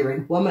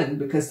Sagittarian woman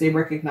because they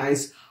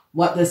recognize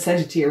what the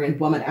Sagittarian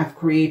woman have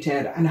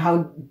created and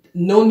how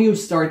no new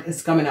start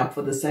is coming up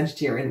for the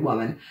Sagittarian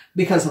woman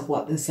because of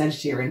what the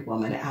Sagittarian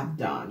woman have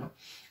done.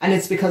 And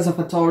it's because of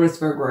a Taurus,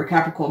 Virgo, or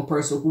Capricorn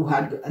person who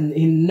had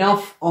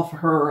enough of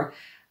her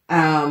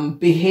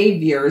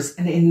behaviors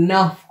and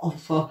enough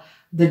of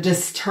the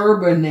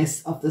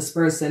disturbance of this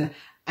person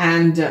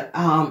and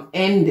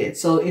end it.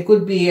 So it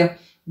could be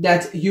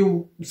that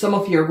some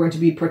of you are going to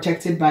be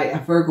protected by a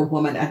Virgo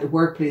woman at the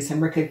workplace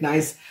and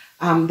recognize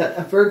that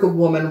a Virgo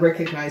woman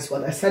recognize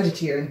what a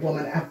Sagittarian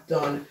woman have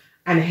done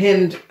and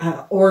end a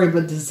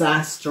horrible,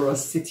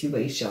 disastrous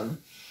situation.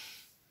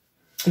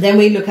 Then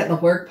we look at the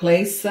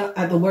workplace.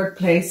 At the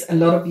workplace, a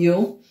lot of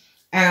you,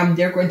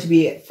 they're going to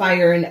be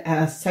firing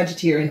a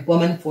Sagittarian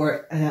woman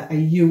for a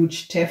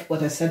huge theft,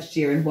 what a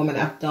Sagittarian woman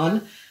have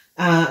done.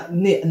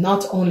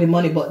 Not only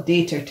money, but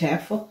data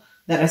theft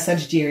that a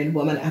Sagittarian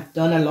woman have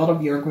done. A lot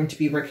of you are going to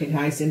be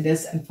recognizing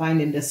this and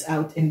finding this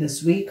out in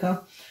this week.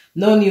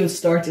 No new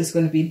start is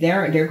going to be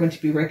there. They're going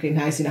to be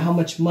recognizing how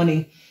much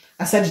money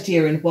a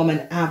Sagittarian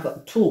woman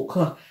have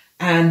took.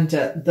 And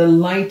the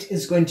light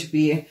is going to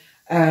be,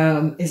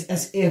 is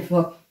as if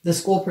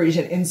the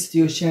corporation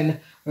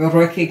institution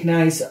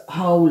recognize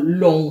how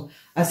long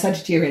a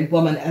Sagittarian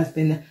woman has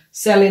been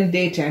selling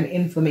data and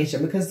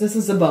information, because this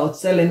is about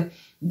selling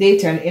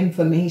data and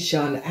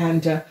information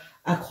and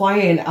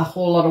acquiring a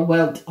whole lot of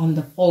wealth on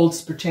the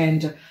false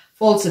pretend,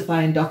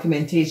 falsifying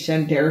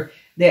documentation.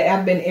 They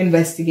have been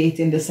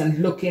investigating this and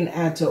looking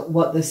at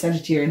what the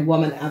Sagittarian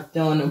woman have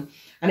done.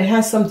 And it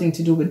has something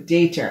to do with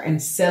data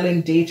and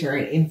selling data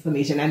and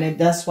information. And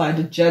that's why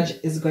the judge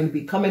is going to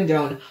be coming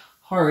down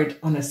hard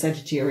on a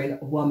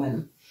Sagittarian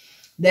woman.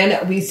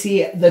 Then we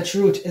see the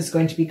truth is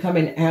going to be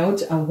coming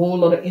out. A whole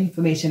lot of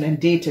information and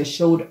data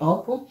showed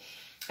up.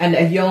 And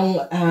a young,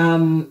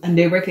 and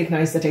they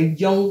recognize that a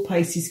young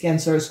Pisces,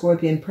 Cancer, or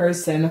Scorpion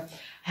person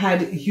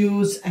had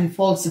used and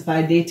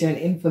falsified data and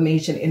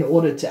information in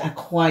order to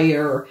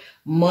acquire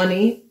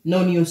money.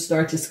 No new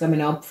start is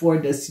coming up for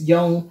this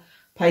young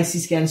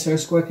Pisces, Cancer,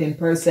 Scorpion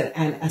person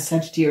and a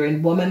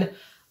Sagittarian woman.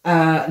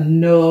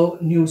 No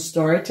new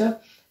start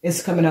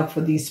is coming up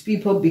for these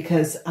people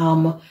because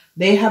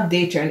they have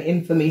data and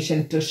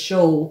information to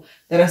show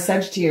that a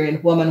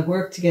Sagittarian woman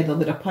worked together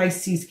with a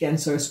Pisces,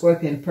 Cancer,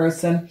 Scorpion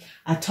person.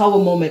 A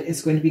tower moment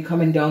is going to be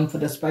coming down for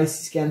this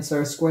Pisces,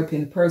 Cancer,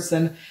 Scorpion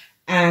person.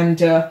 And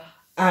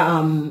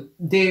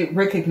they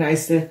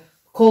recognize the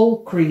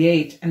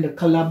co-create and the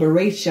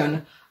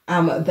collaboration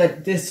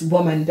that this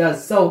woman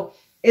does. So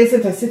is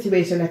it a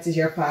situation that is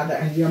your father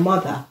and your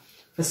mother?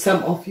 For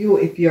some of you,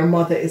 if your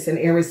mother is an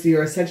Aries,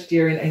 Leo, or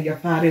Sagittarian and your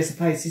father is a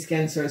Pisces,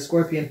 Cancer, or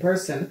Scorpion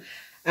person,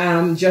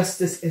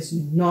 justice is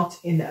not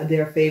in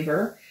their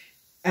favor.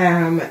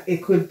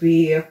 It could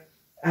be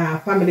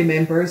family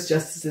members.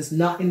 Justice is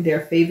not in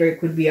their favor. It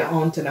could be an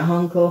aunt and a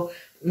uncle.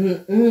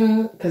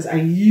 Because a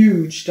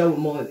huge double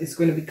moment is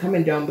going to be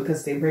coming down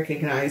because they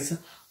recognize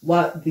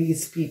what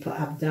these people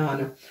have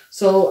done.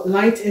 So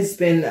light has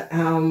been,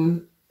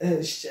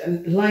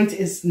 light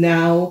is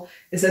now,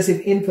 it's as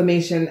if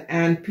information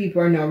and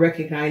people are now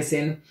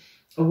recognizing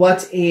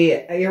what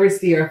a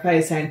Aries, Leo,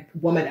 fire sign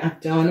woman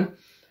have done.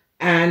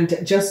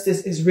 And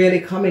justice is really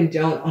coming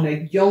down on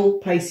a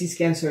young Pisces,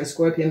 Cancer, or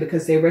Scorpion,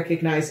 because they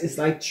recognize it's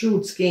like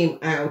truths came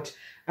out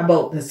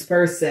about this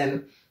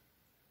person.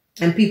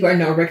 And people are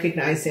now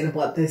recognizing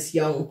what this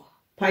young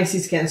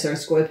Pisces, Cancer,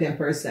 Scorpion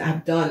person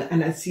have done.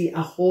 And I see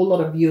a whole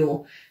lot of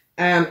you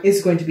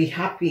is going to be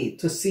happy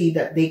to see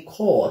that they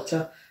caught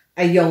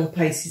a young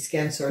Pisces,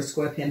 Cancer,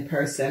 Scorpion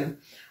person.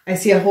 I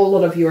see a whole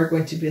lot of you are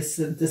going to be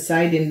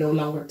deciding no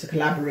longer to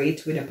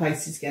collaborate with a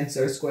Pisces,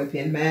 Cancer,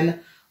 Scorpion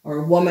man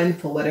or woman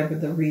for whatever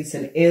the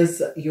reason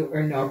is. You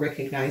are now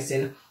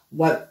recognizing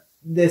what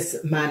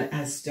this man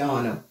has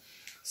done.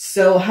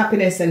 So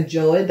happiness and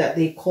joy that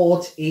they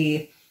caught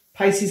a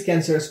Pisces,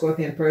 Cancer,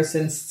 Scorpion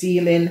person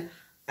stealing.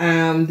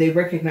 They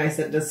recognize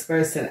that this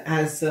person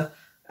has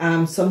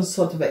some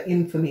sort of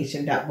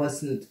information that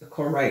wasn't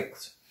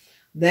correct.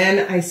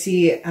 Then I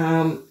see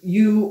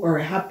you are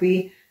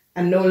happy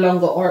and no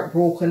longer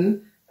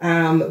heartbroken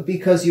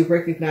because you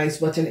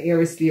recognize what an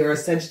Aries, Leo, or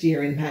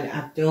Sagittarian man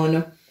have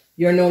done.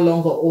 You're no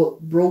longer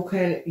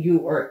broken.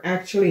 You are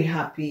actually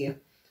happy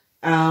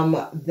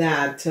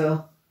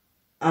that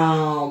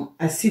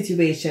a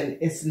situation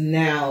is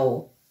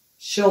now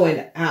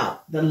showing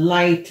out. The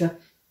light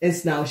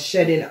is now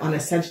shedding on a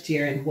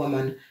Sagittarian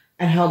woman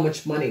and how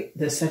much money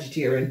the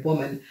Sagittarian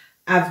woman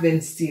have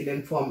been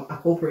stealing from a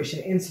corporation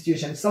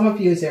institution. Some of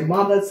you is your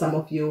mother, some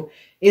of you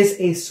is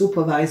a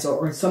supervisor,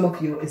 or some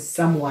of you is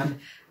someone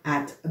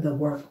at the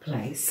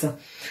workplace.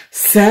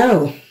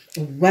 So,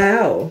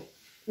 wow.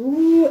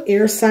 Ooh,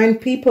 air sign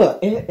people,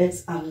 it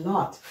is a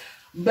lot.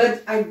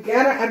 But I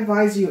gotta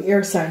advise you,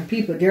 air sign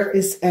people, there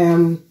is,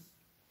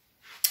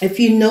 if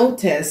you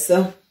notice,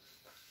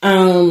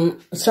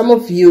 some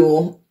of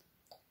you,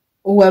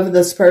 whoever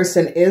this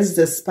person is,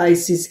 the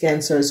Pisces,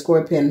 Cancer,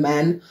 Scorpion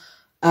man,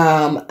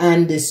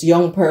 and this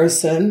young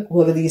person,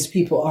 whoever these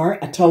people are,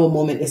 a tower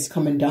moment is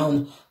coming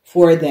down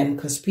for them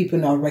because people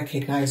now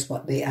recognize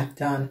what they have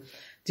done.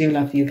 Do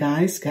love you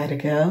guys. Gotta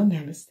go.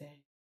 Namaste.